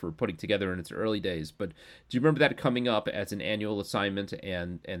 for putting together in its early days. But do you remember that coming up as an annual assignment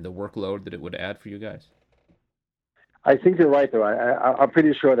and the workload that it would add for you guys? I think you're right, though. I'm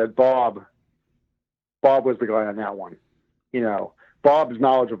pretty sure that Bob was the guy on that one. Bob's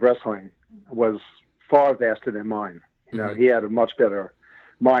knowledge of wrestling was far vaster than mine. He had a much better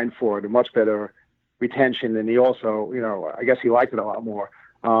mind for it, a much better retention, and he also, I guess he liked it a lot more.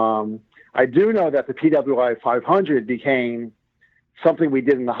 I do know that the PWI 500 became something we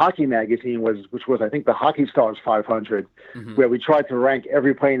did in the hockey magazine, which was I think the Hockey Stars 500, where we tried to rank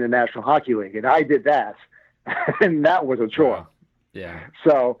every player in the National Hockey League, and I did that, and that was a chore. Wow. Yeah.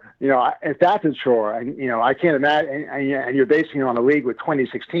 So, if that's a chore, and, I can't imagine, and you're basing it on a league with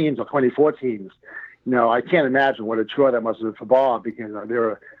 26 teams or 24 teams, I can't imagine what a chore that must have been for Bob, because there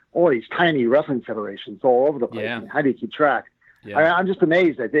are all these tiny wrestling federations all over the place. Yeah. And how do you keep track? Yeah. I'm just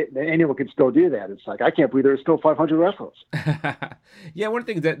amazed that anyone can still do that. It's like, I can't believe there's still 500 wrestlers. Yeah, one of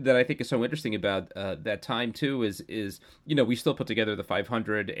the things that I think is so interesting about that time too is we still put together the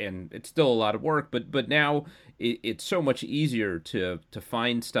 500, and it's still a lot of work, but now it's so much easier to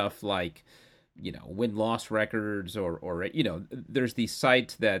find stuff like win-loss records or there's these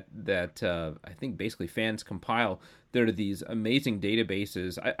sites that I think basically fans compile. There are these amazing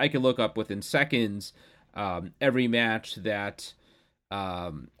databases. I can look up within seconds every match that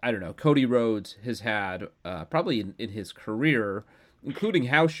Cody Rhodes has had probably in his career, including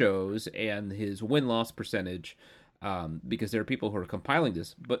house shows, and his win-loss percentage, because there are people who are compiling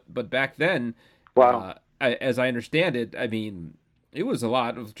this. But back then, wow. As I understand it, I mean, it was a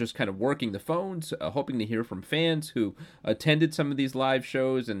lot of just kind of working the phones, hoping to hear from fans who attended some of these live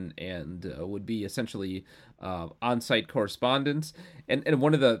shows and would be essentially on-site correspondents. And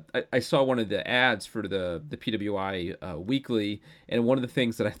I saw one of the ads for the PWI Weekly, and one of the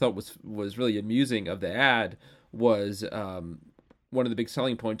things that I thought was really amusing of the ad was one of the big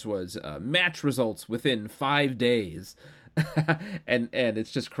selling points was match results within 5 days. and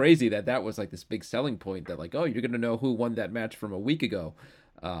it's just crazy that was like this big selling point, that like, oh, you're going to know who won that match from a week ago.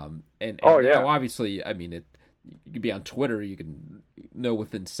 And now, obviously, I mean, you can be on Twitter, you can know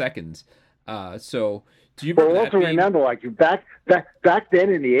within seconds. So do you remember, like back then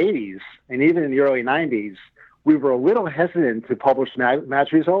in the 80s and even in the early 90s, we were a little hesitant to publish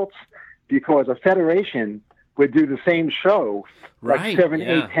match results because a federation would do the same show like 7,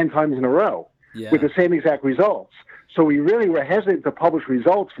 8, 10 times in a row with the same exact results. So we really were hesitant to publish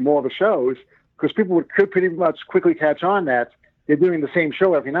results from all the shows because people could pretty much quickly catch on that they're doing the same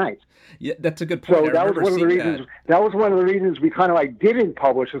show every night. Yeah, that's a good point. So that was one of the reasons. That was one of the reasons we kind of like didn't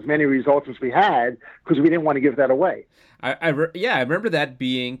publish as many results as we had, because we didn't want to give that away. I remember that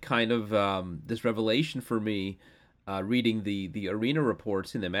being kind of this revelation for me, reading the arena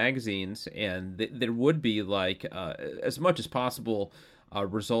reports in the magazines, and there would be like as much as possible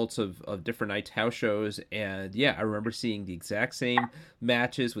results of different nights, house shows, and yeah, I remember seeing the exact same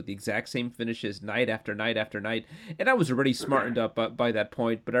matches with the exact same finishes night after night after night, and I was already smartened up by that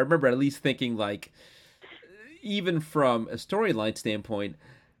point, but I remember at least thinking, like, even from a storyline standpoint,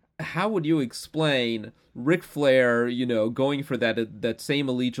 how would you explain Ric Flair, going for that same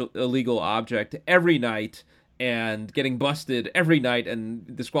illegal object every night and getting busted every night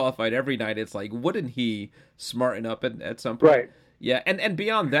and disqualified every night? It's like, wouldn't he smarten up at some point? Right. Yeah, and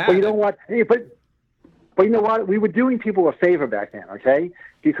beyond that... But you know what? But you know what? We were doing people a favor back then, okay?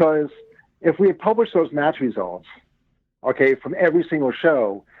 Because if we had published those match results, okay, from every single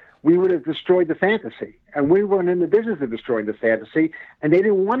show, we would have destroyed the fantasy. And we weren't in the business of destroying the fantasy, and they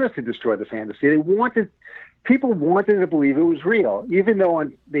didn't want us to destroy the fantasy. People wanted to believe it was real, even though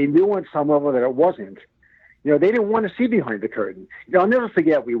they knew on some level that it wasn't. They didn't want to see behind the curtain. I'll never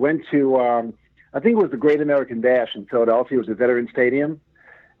forget, we went to... I think it was the Great American Bash in Philadelphia. It was a Veterans Stadium.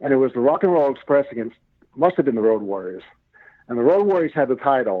 And it was the Rock and Roll Express must have been the Road Warriors. And the Road Warriors had the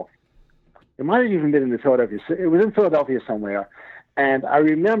title. It might have even been in Philadelphia. It was in Philadelphia somewhere. And I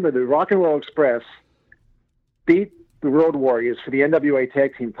remember the Rock and Roll Express beat the Road Warriors for the NWA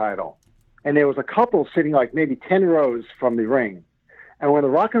Tag Team title. And there was a couple sitting like maybe 10 rows from the ring. And when the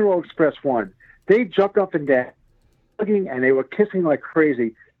Rock and Roll Express won, they jumped up and down, hugging, and they were kissing like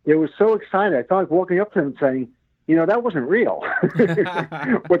crazy. They were so excited. I felt like walking up to them and saying, that wasn't real,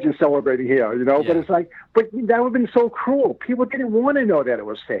 what you're celebrating here, Yeah. But it's like, but that would have been so cruel. People didn't want to know that it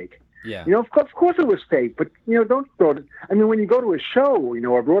was fake. Yeah. Of course it was fake, but, don't go to, when you go to a show,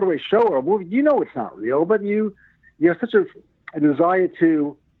 a Broadway show or a movie, it's not real, but you have such a desire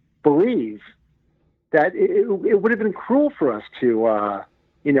to believe that it would have been cruel for us to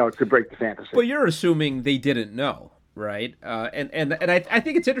break the fantasy. Well, you're assuming they didn't know. Right, and I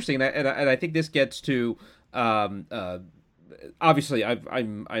think it's interesting, and I think this gets to obviously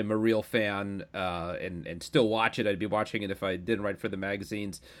I'm a real fan and still watch it. I'd be watching it if I didn't write for the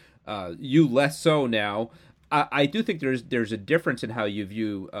magazines. You less so now. I do think there's a difference in how you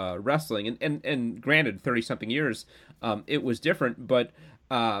view wrestling, and granted, 30-something years, it was different, but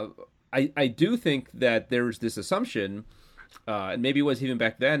I do think that there's this assumption. And maybe it was even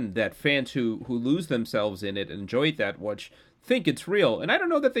back then, that fans who lose themselves in it and enjoy it that much think it's real. And I don't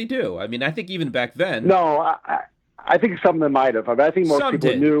know that they do. I mean, I think even back then... No, I think some of them might have. I think most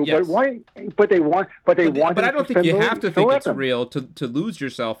people knew. Yes. But why? But they want. But I don't think you have to think it's real to lose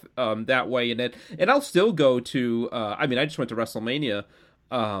yourself that way in it. And I'll still go to... I just went to WrestleMania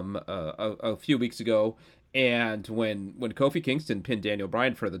a few weeks ago. And when Kofi Kingston pinned Daniel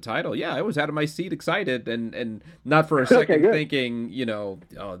Bryan for the title, yeah, I was out of my seat, excited, and not for a second thinking,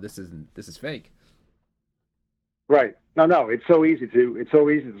 oh, this is fake. Right. No. It's so easy to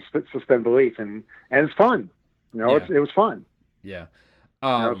suspend belief, and it's fun. Yeah. It was fun. Yeah.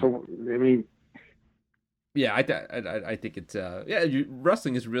 So I mean, yeah, I think it's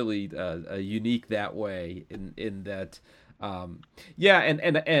wrestling is really unique that way in that, and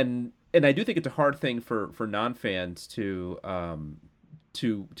I do think it's a hard thing for non-fans to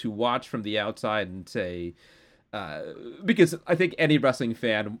watch from the outside and say. Because I think any wrestling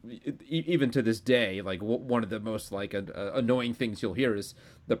fan, even to this day, like one of the most like annoying things you'll hear is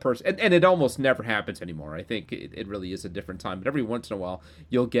the person, and it almost never happens anymore. I think it really is a different time, but every once in a while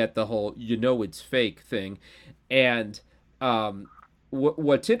you'll get the whole it's fake thing, and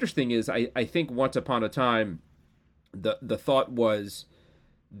what's interesting is I think once upon a time the thought was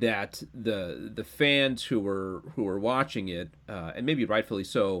that the fans who were watching it, and maybe rightfully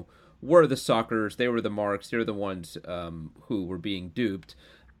so, were the suckers. They were the marks. They're the ones who were being duped.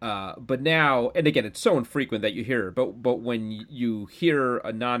 But now, and again, it's so infrequent that you hear it, but when you hear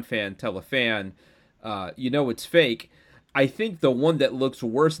a non-fan tell a fan, it's fake, I think the one that looks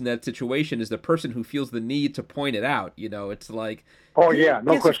worse in that situation is the person who feels the need to point it out. It's like, oh yeah,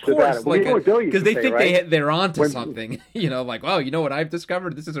 no question about it. Like, because they think right? they're onto something. Like, well, you know what I've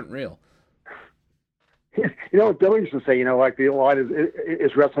discovered? This isn't real. What Bill used to say, like the line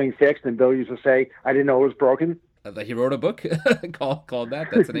is wrestling fixed, and Bill used to say, I didn't know it was broken. He wrote a book called that.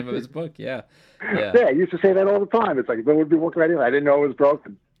 That's the name of his book. Yeah. Yeah, he used to say that all the time. It's like, Bill would be working right in. I didn't know it was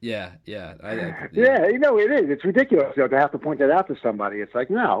broken. Yeah. Yeah, it is. It's ridiculous to have to point that out to somebody. It's like,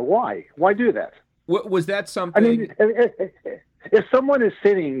 no, why? Why do that? Was that something? I mean, if someone is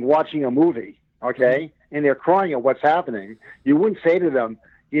sitting watching a movie, okay, and they're crying at what's happening, you wouldn't say to them,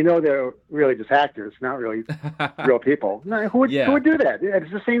 they're really just actors, not really real people. No, who would do that?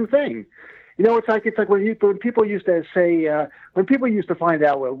 It's the same thing. It's like when people used to say, when people used to find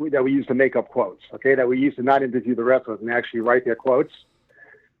out that we used to make up quotes, okay, that we used to not interview the wrestlers and actually write their quotes.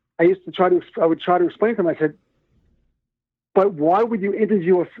 I would try to explain to them. I said, but why would you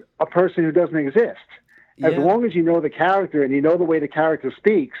interview a person who doesn't exist? As long as you know the character and you know the way the character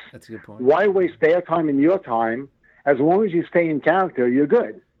speaks, that's a good point. Why waste their time and your time? As long as you stay in character, you're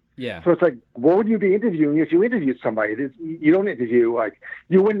good. Yeah. So it's like, what would you be interviewing if you interviewed somebody? You don't interview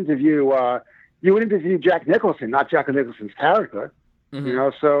you wouldn't interview Jack Nicholson, not Jack Nicholson's character.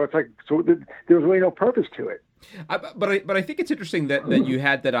 Mm-hmm. So it's like, there was really no purpose to it. But I think it's interesting that you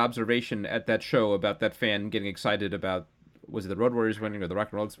had that observation at that show about that fan getting excited about, was it the Road Warriors winning or the Rock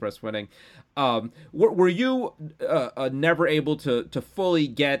and Roll Express winning? Were you never able to fully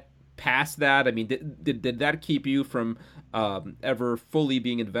get past that? I mean, did that keep you from ever fully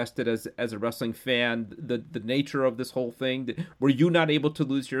being invested as a wrestling fan? The nature of this whole thing, were you not able to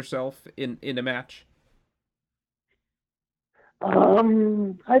lose yourself in a match?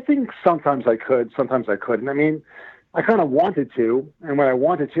 I think sometimes I could, sometimes I couldn't. I mean, I kind of wanted to, and when I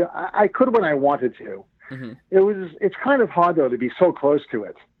wanted to, I could when I wanted to. Mm-hmm. It's kind of hard though to be so close to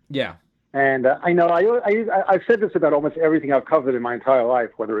it. Yeah. And I know I've said this about almost everything I've covered in my entire life,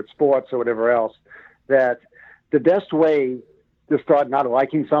 whether it's sports or whatever else, that the best way to start not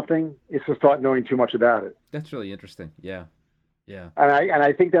liking something is to start knowing too much about it. That's really interesting. Yeah. Yeah. And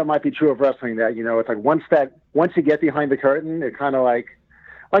I think that might be true of wrestling, that, it's like once you get behind the curtain, it kind of like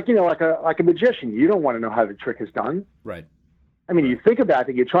a magician. You don't want to know how the trick is done. Right. I mean, you think about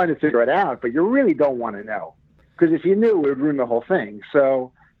it, you're trying to figure it out, but you really don't want to know, because if you knew, it would ruin the whole thing.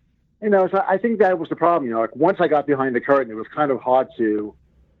 So, so I think that was the problem. Like once I got behind the curtain, it was kind of hard to,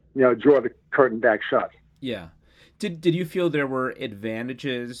 draw the curtain back shut. Yeah. Did you feel there were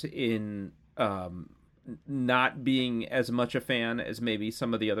advantages in not being as much a fan as maybe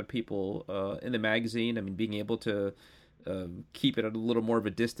some of the other people in the magazine? I mean, being able to keep it at a little more of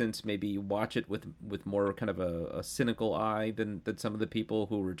a distance, maybe watch it with more kind of a cynical eye than some of the people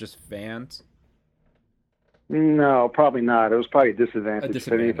who were just fans? No, probably not. It was probably a disadvantage.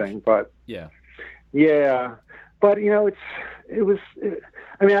 If anything, but yeah. But it was.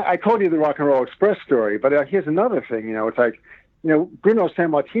 I mean, I told you the Rock and Roll Express story, but here's another thing. It's like, Bruno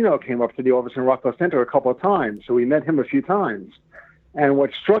Sammartino came up to the office in Rockefeller Center a couple of times, so we met him a few times. And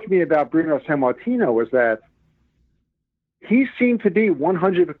what struck me about Bruno Sammartino was that he seemed to be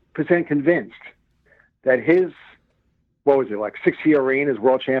 100% convinced that his, what was it, like 6-year reign as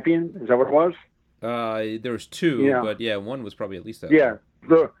world champion? Is that what it was? There was two, but one was probably at least that. Yeah,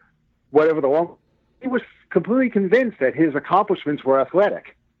 whatever the one. He was completely convinced that his accomplishments were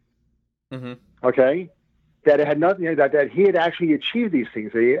athletic. Mm-hmm. Okay, that it had nothing. That he had actually achieved these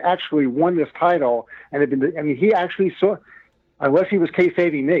things. That he actually won this title, and had been. I mean, he actually saw. Unless he was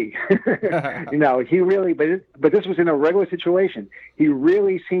kayfabing me, he really. But this was in a regular situation. He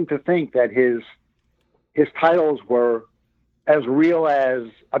really seemed to think that his his titles were as real as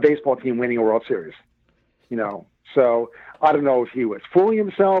a baseball team winning a World Series. So I don't know if he was fooling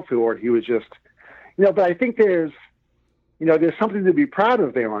himself or he was just, but I think there's something to be proud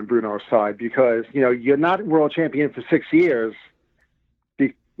of there on Bruno's side because, you're not world champion for 6 years.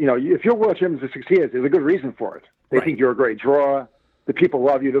 If you're world champion for 6 years, there's a good reason for it. They think you're a great draw. The people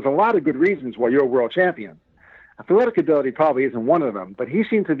love you. There's a lot of good reasons why you're a world champion. Athletic ability probably isn't one of them, but he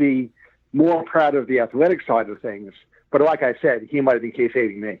seemed to be more proud of the athletic side of things. But like I said, he might have been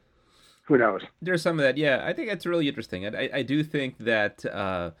case-hating me. Who knows? There's some of that, yeah. I think that's really interesting. I do think that,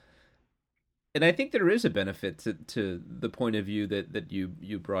 and I think there is a benefit to the point of view that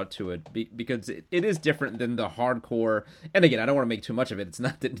you brought to it, because it is different than the hardcore. And again, I don't want to make too much of it. It's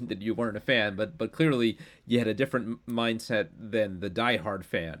not that you weren't a fan, but clearly you had a different mindset than the diehard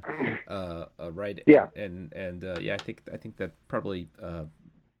fan, right? Yeah. And yeah, I think that probably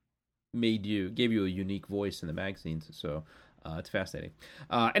gave you a unique voice in the magazines. So. It's fascinating.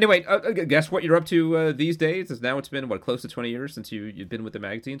 Anyway, guess what you're up to these days? It's been, close to 20 years since you've been with the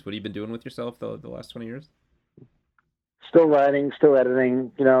magazines. What have you been doing with yourself the last 20 years? Still writing, still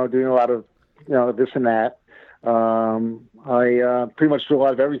editing, doing a lot of, this and that. I pretty much do a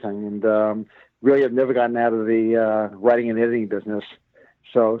lot of everything and really have never gotten out of the writing and editing business.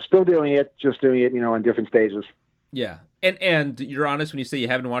 So still doing it, just doing it, in different stages. Yeah. And you're honest when you say you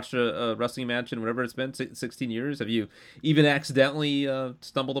haven't watched a wrestling match in whatever it's been, 16 years? Have you even accidentally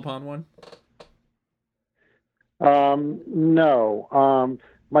stumbled upon one? No.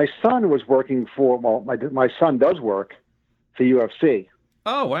 My son was working my son does work for UFC.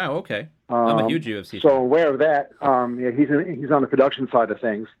 Oh, wow. Okay. I'm a huge UFC fan. So I'm aware of that. Yeah, he's on the production side of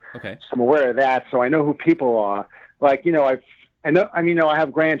things. Okay. So I'm aware of that. So I know who people are. Like, I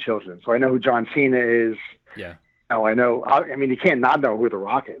have grandchildren, so I know who John Cena is. Yeah. I know. I mean, you can't not know who The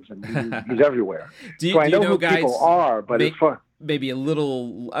Rock is. I mean, he's everywhere. I know who guys, people are, but it's fun. Maybe a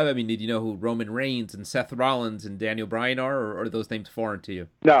little. I mean, did you know who Roman Reigns and Seth Rollins and Daniel Bryan are, or are those names foreign to you?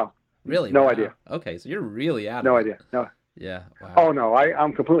 No. Really? No wow. idea. Okay, so you're really out of No it. idea. No. Yeah. Wow. Oh no,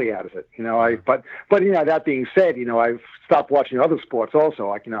 I'm completely out of it. But that being said, I've stopped watching other sports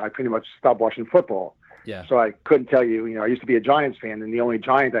also. I pretty much stopped watching football. Yeah. So I couldn't tell you. I used to be a Giants fan, and the only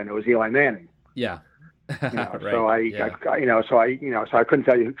Giant I know is Eli Manning. Yeah. Right. So so I couldn't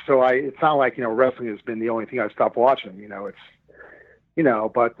tell you. So it's not like, wrestling has been the only thing I've stopped watching.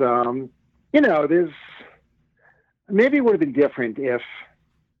 But there's, maybe it would have been different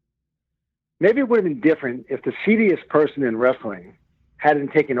if the seediest person in wrestling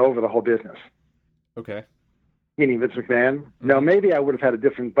hadn't taken over the whole business. Okay. Meaning Vince McMahon. Mm-hmm. No, maybe I would have had a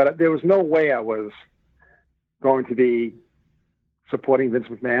different, but there was no way I was going to be supporting Vince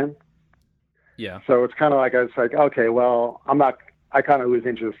McMahon. Yeah. So it's kind of like, I was like, okay, well, I kind of lose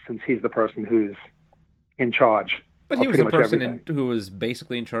interest since he's the person who's in charge. But he was the person who was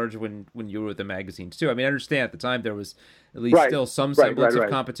basically in charge when you were with the magazines too. I mean, I understand at the time there was at least still some semblance of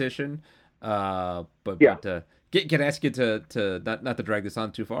competition. But can I ask you to not to drag this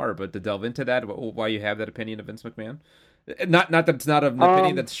on too far, but to delve into that, why you have that opinion of Vince McMahon? Not that it's not an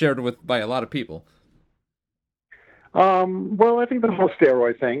opinion that's shared by a lot of people. Well, I think the whole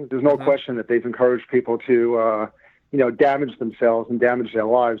steroid thing, there's no question that they've encouraged people to, damage themselves and damage their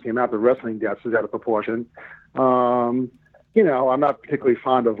lives. The amount of wrestling deaths is out of proportion. I'm not particularly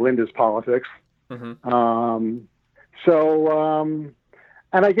fond of Linda's politics. Mm-hmm.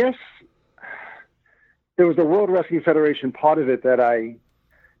 And I guess there was the World Wrestling Federation part of it that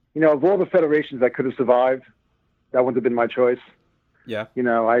of all the federations that could have survived, that wouldn't have been my choice. Yeah.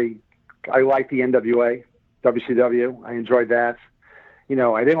 I liked the NWA. WCW. I enjoyed that.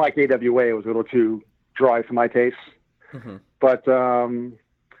 I didn't like AWA. It was a little too dry for my taste. Mm-hmm. But,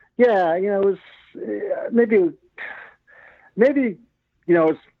 it was maybe,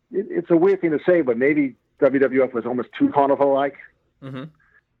 it's a weird thing to say, but maybe WWF was almost too carnival-like. Mm-hmm.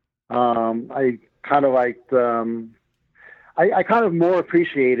 I kind of liked, I kind of more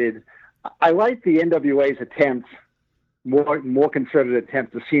appreciated, I liked the NWA's attempt, more concerted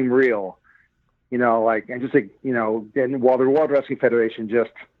attempt to seem real. And while the World Wrestling Federation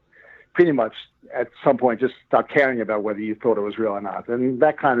just pretty much at some point just stopped caring about whether you thought it was real or not. And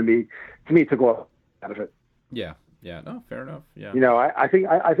that kind of to me took a lot out of it. Yeah. Yeah. No, fair enough. Yeah. I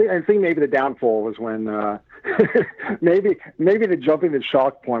think maybe the downfall was when, maybe the jumping the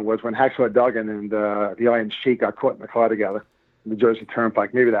shark point was when Hacksaw Duggan and the Iron Sheik got caught in the car together. The Jersey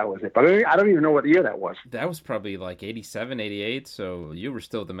Turnpike. Maybe that was it. But I don't even know what year that was. That was probably like 87, 88. So you were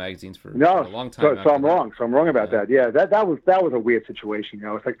still at the magazines for a long time. So I'm wrong. So I'm wrong about that. Yeah, that was a weird situation.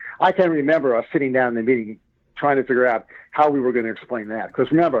 It's like I can remember us sitting down in the meeting trying to figure out how we were going to explain that. Because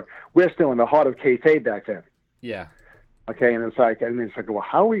remember, we're still in the heart of kayfabe back then. Yeah. Okay, and it's like, well,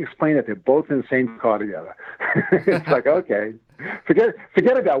 how do we explain it? They're both in the same car together. It's like, okay,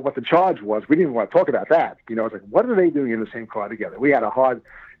 forget about what the charge was. We didn't even want to talk about that. You know, it's like, what are they doing in the same car together? We had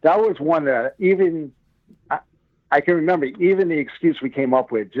that was one that even, I can remember, even the excuse we came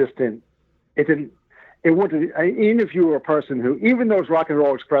up with even if you were a person who, even those Rock and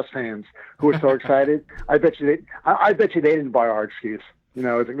Roll Express fans who were so excited, I bet you they didn't buy our excuse. You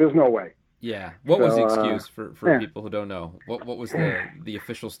know, it's like, there's no way. Yeah. What was the excuse for people who don't know? What was the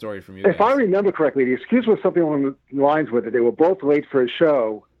official story from you guys? If I remember correctly, the excuse was something along the lines with it. They were both late for a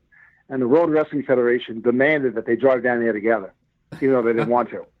show, and the World Wrestling Federation demanded that they drive down there together, even though they didn't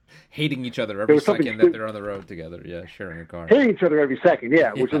want to. Hating each other every second that they're on the road together. Yeah, sharing a car. Hating each other every second,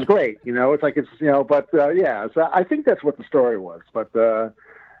 yeah, which is great. You know, it's like but yeah. So I think that's what the story was. But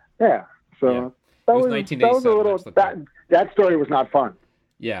yeah, so yeah. That was 1987. That story was not fun.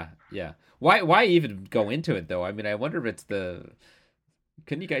 Yeah, yeah. Why even go into it though? I mean, I wonder if it's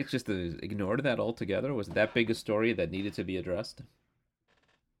couldn't you guys just ignore that altogether? Was it that big a story that needed to be addressed?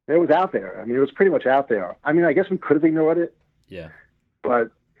 It was out there. I mean, it was pretty much out there. I mean, I guess we could have ignored it. Yeah.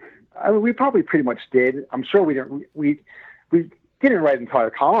 But I mean, we probably pretty much did. I'm sure we didn't. We didn't write entire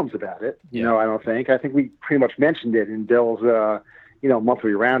columns about it. You know, I don't think. I think we pretty much mentioned it in Bill's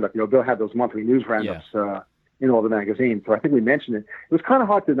monthly roundup. You know, Bill had those monthly news roundups. Yeah. In all the magazines. So I think we mentioned it. It was kind of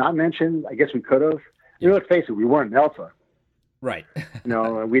hard to not mention. I guess we could have. You know, let's face it, we weren't Meltzer. Right. You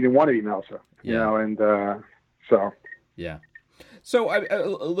know, we didn't want to be Meltzer. You know, and so. Yeah. So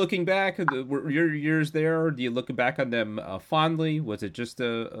looking back, were your years there, do you look back on them fondly? Was it just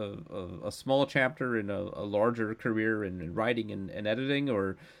a small chapter in a larger career in writing and editing?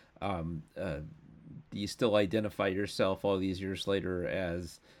 Or do you still identify yourself all these years later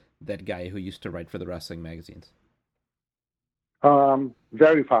as that guy who used to write for the wrestling magazines?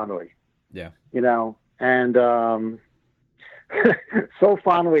 Very fondly. Yeah. You know, and so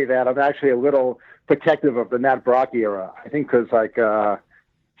fondly that I'm actually a little protective of the Matt Brock era. I think because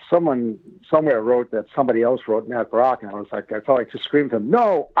someone somewhere wrote that somebody else wrote Matt Brock, and I was like, I felt like just screamed to him,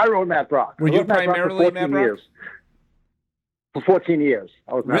 "No, I wrote Matt Brock." Were you primarily Matt Brock? For 14 years,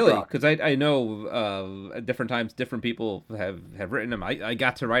 I was Matt really? Brock. Because I know at different times, different people have written him. I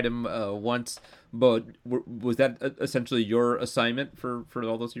got to write him once, but was that essentially your assignment for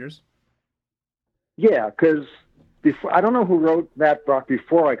all those years? Yeah, because I don't know who wrote Matt Brock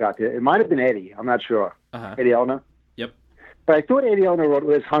before I got there. It might have been Eddie. I'm not sure. Eddie Elner. Yep. But I thought Eddie Elner wrote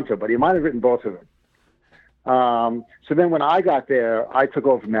Liz Hunter, but he might have written both of them. So then when I got there, I took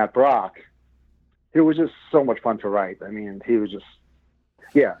over Matt Brock. It was just so much fun to write. I mean, he was just,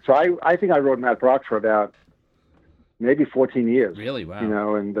 yeah. So I think I wrote Matt Brock for about maybe 14 years. Really? Wow. You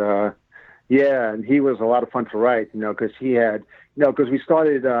know, and yeah, and he was a lot of fun to write, you know, because he had, you know, because we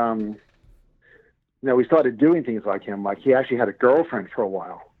started, we started doing things like him. Like he actually had a girlfriend for a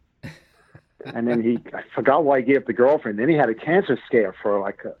while. And then I forgot why he gave up the girlfriend. Then he had a cancer scare for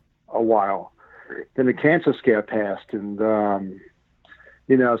like a while. Then the cancer scare passed, and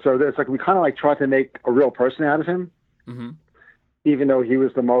you know, so it's like we kind of like tried to make a real person out of him, even though he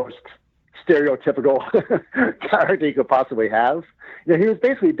was the most stereotypical character you could possibly have. You know, he was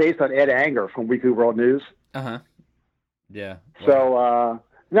basically based on Ed Anger from Weekly World News. Yeah. Wow. So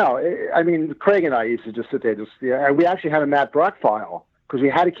no, I mean, Craig and I used to just sit there, and we actually had a Matt Brock file because we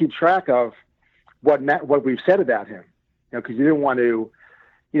had to keep track of what we've said about him. You know, because you didn't want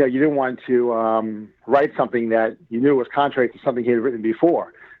to write something that you knew was contrary to something he had written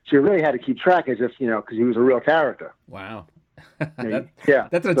before. So you really had to keep track as if, you know, because he was a real character. Wow. Yeah.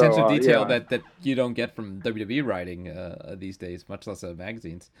 That's an attention to detail that you don't get from WWE writing these days, much less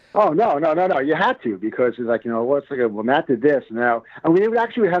magazines. Oh, no. You had to, because it's like, you know, what's like, well, Matt did this now. And we would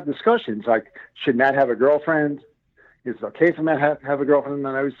actually have discussions like, should Matt have a girlfriend? Is it okay for Matt to have a girlfriend?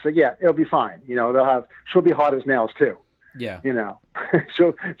 And I would say, yeah, it'll be fine. You know, she'll be hard as nails too. Yeah. You know,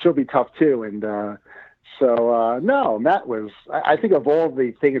 she'll be tough too. And no, Matt was, I think of all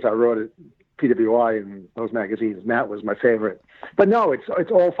the things I wrote at PWI and those magazines, Matt was my favorite. But no,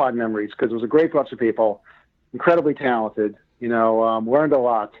 it's all fond memories because it was a great bunch of people, incredibly talented, you know, learned a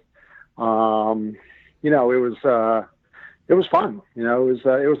lot. You know, it was fun. You know,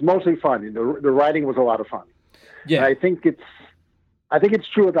 it was mostly fun. The writing was a lot of fun. Yeah. And I think it's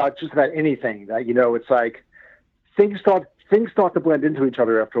true about just about anything that, you know, it's like things start to blend into each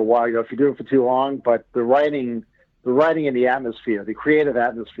other after a while, you know, if you do it for too long, but the writing and the atmosphere, the creative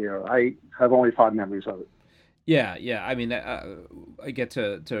atmosphere, I have only fond memories of it. Yeah. I mean, I get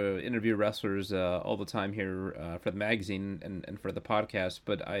to interview wrestlers all the time here for the magazine and for the podcast,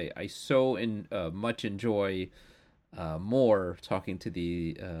 but I so much enjoy more talking to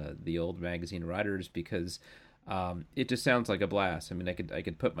the old magazine writers because it just sounds like a blast. I mean, I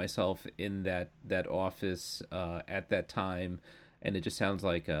could put myself in that office at that time, and it just sounds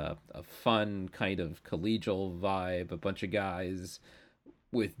like a fun kind of collegial vibe. A bunch of guys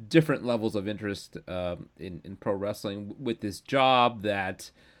with different levels of interest in pro wrestling, with this job that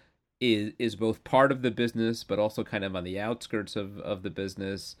is both part of the business but also kind of on the outskirts of the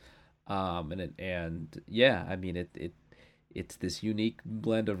business. And yeah, I mean it's this unique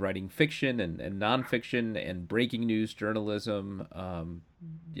blend of writing fiction and nonfiction and breaking news journalism.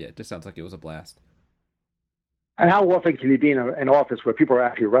 Yeah, it just sounds like it was a blast. And how often can you be in an office where people are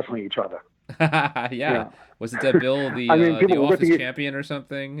actually wrestling each other? Yeah. Was it that Bill, the office champion or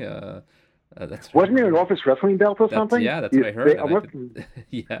something? That's wasn't there an office wrestling belt or something? Yeah, that's what I heard.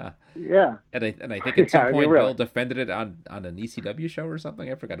 Yeah. And I think at some point Bill defended it on an ECW show or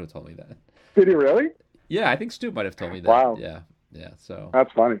something. I forgot who told me that. Did he really? Yeah, I think Stu might have told me that. Wow. Yeah. So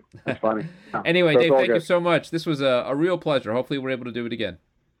that's funny. Anyway, Dave, thank you so much. This was a real pleasure. Hopefully, we're able to do it again.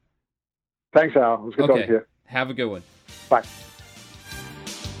 Thanks, Al. It was good talking to you. Have a good one. Bye.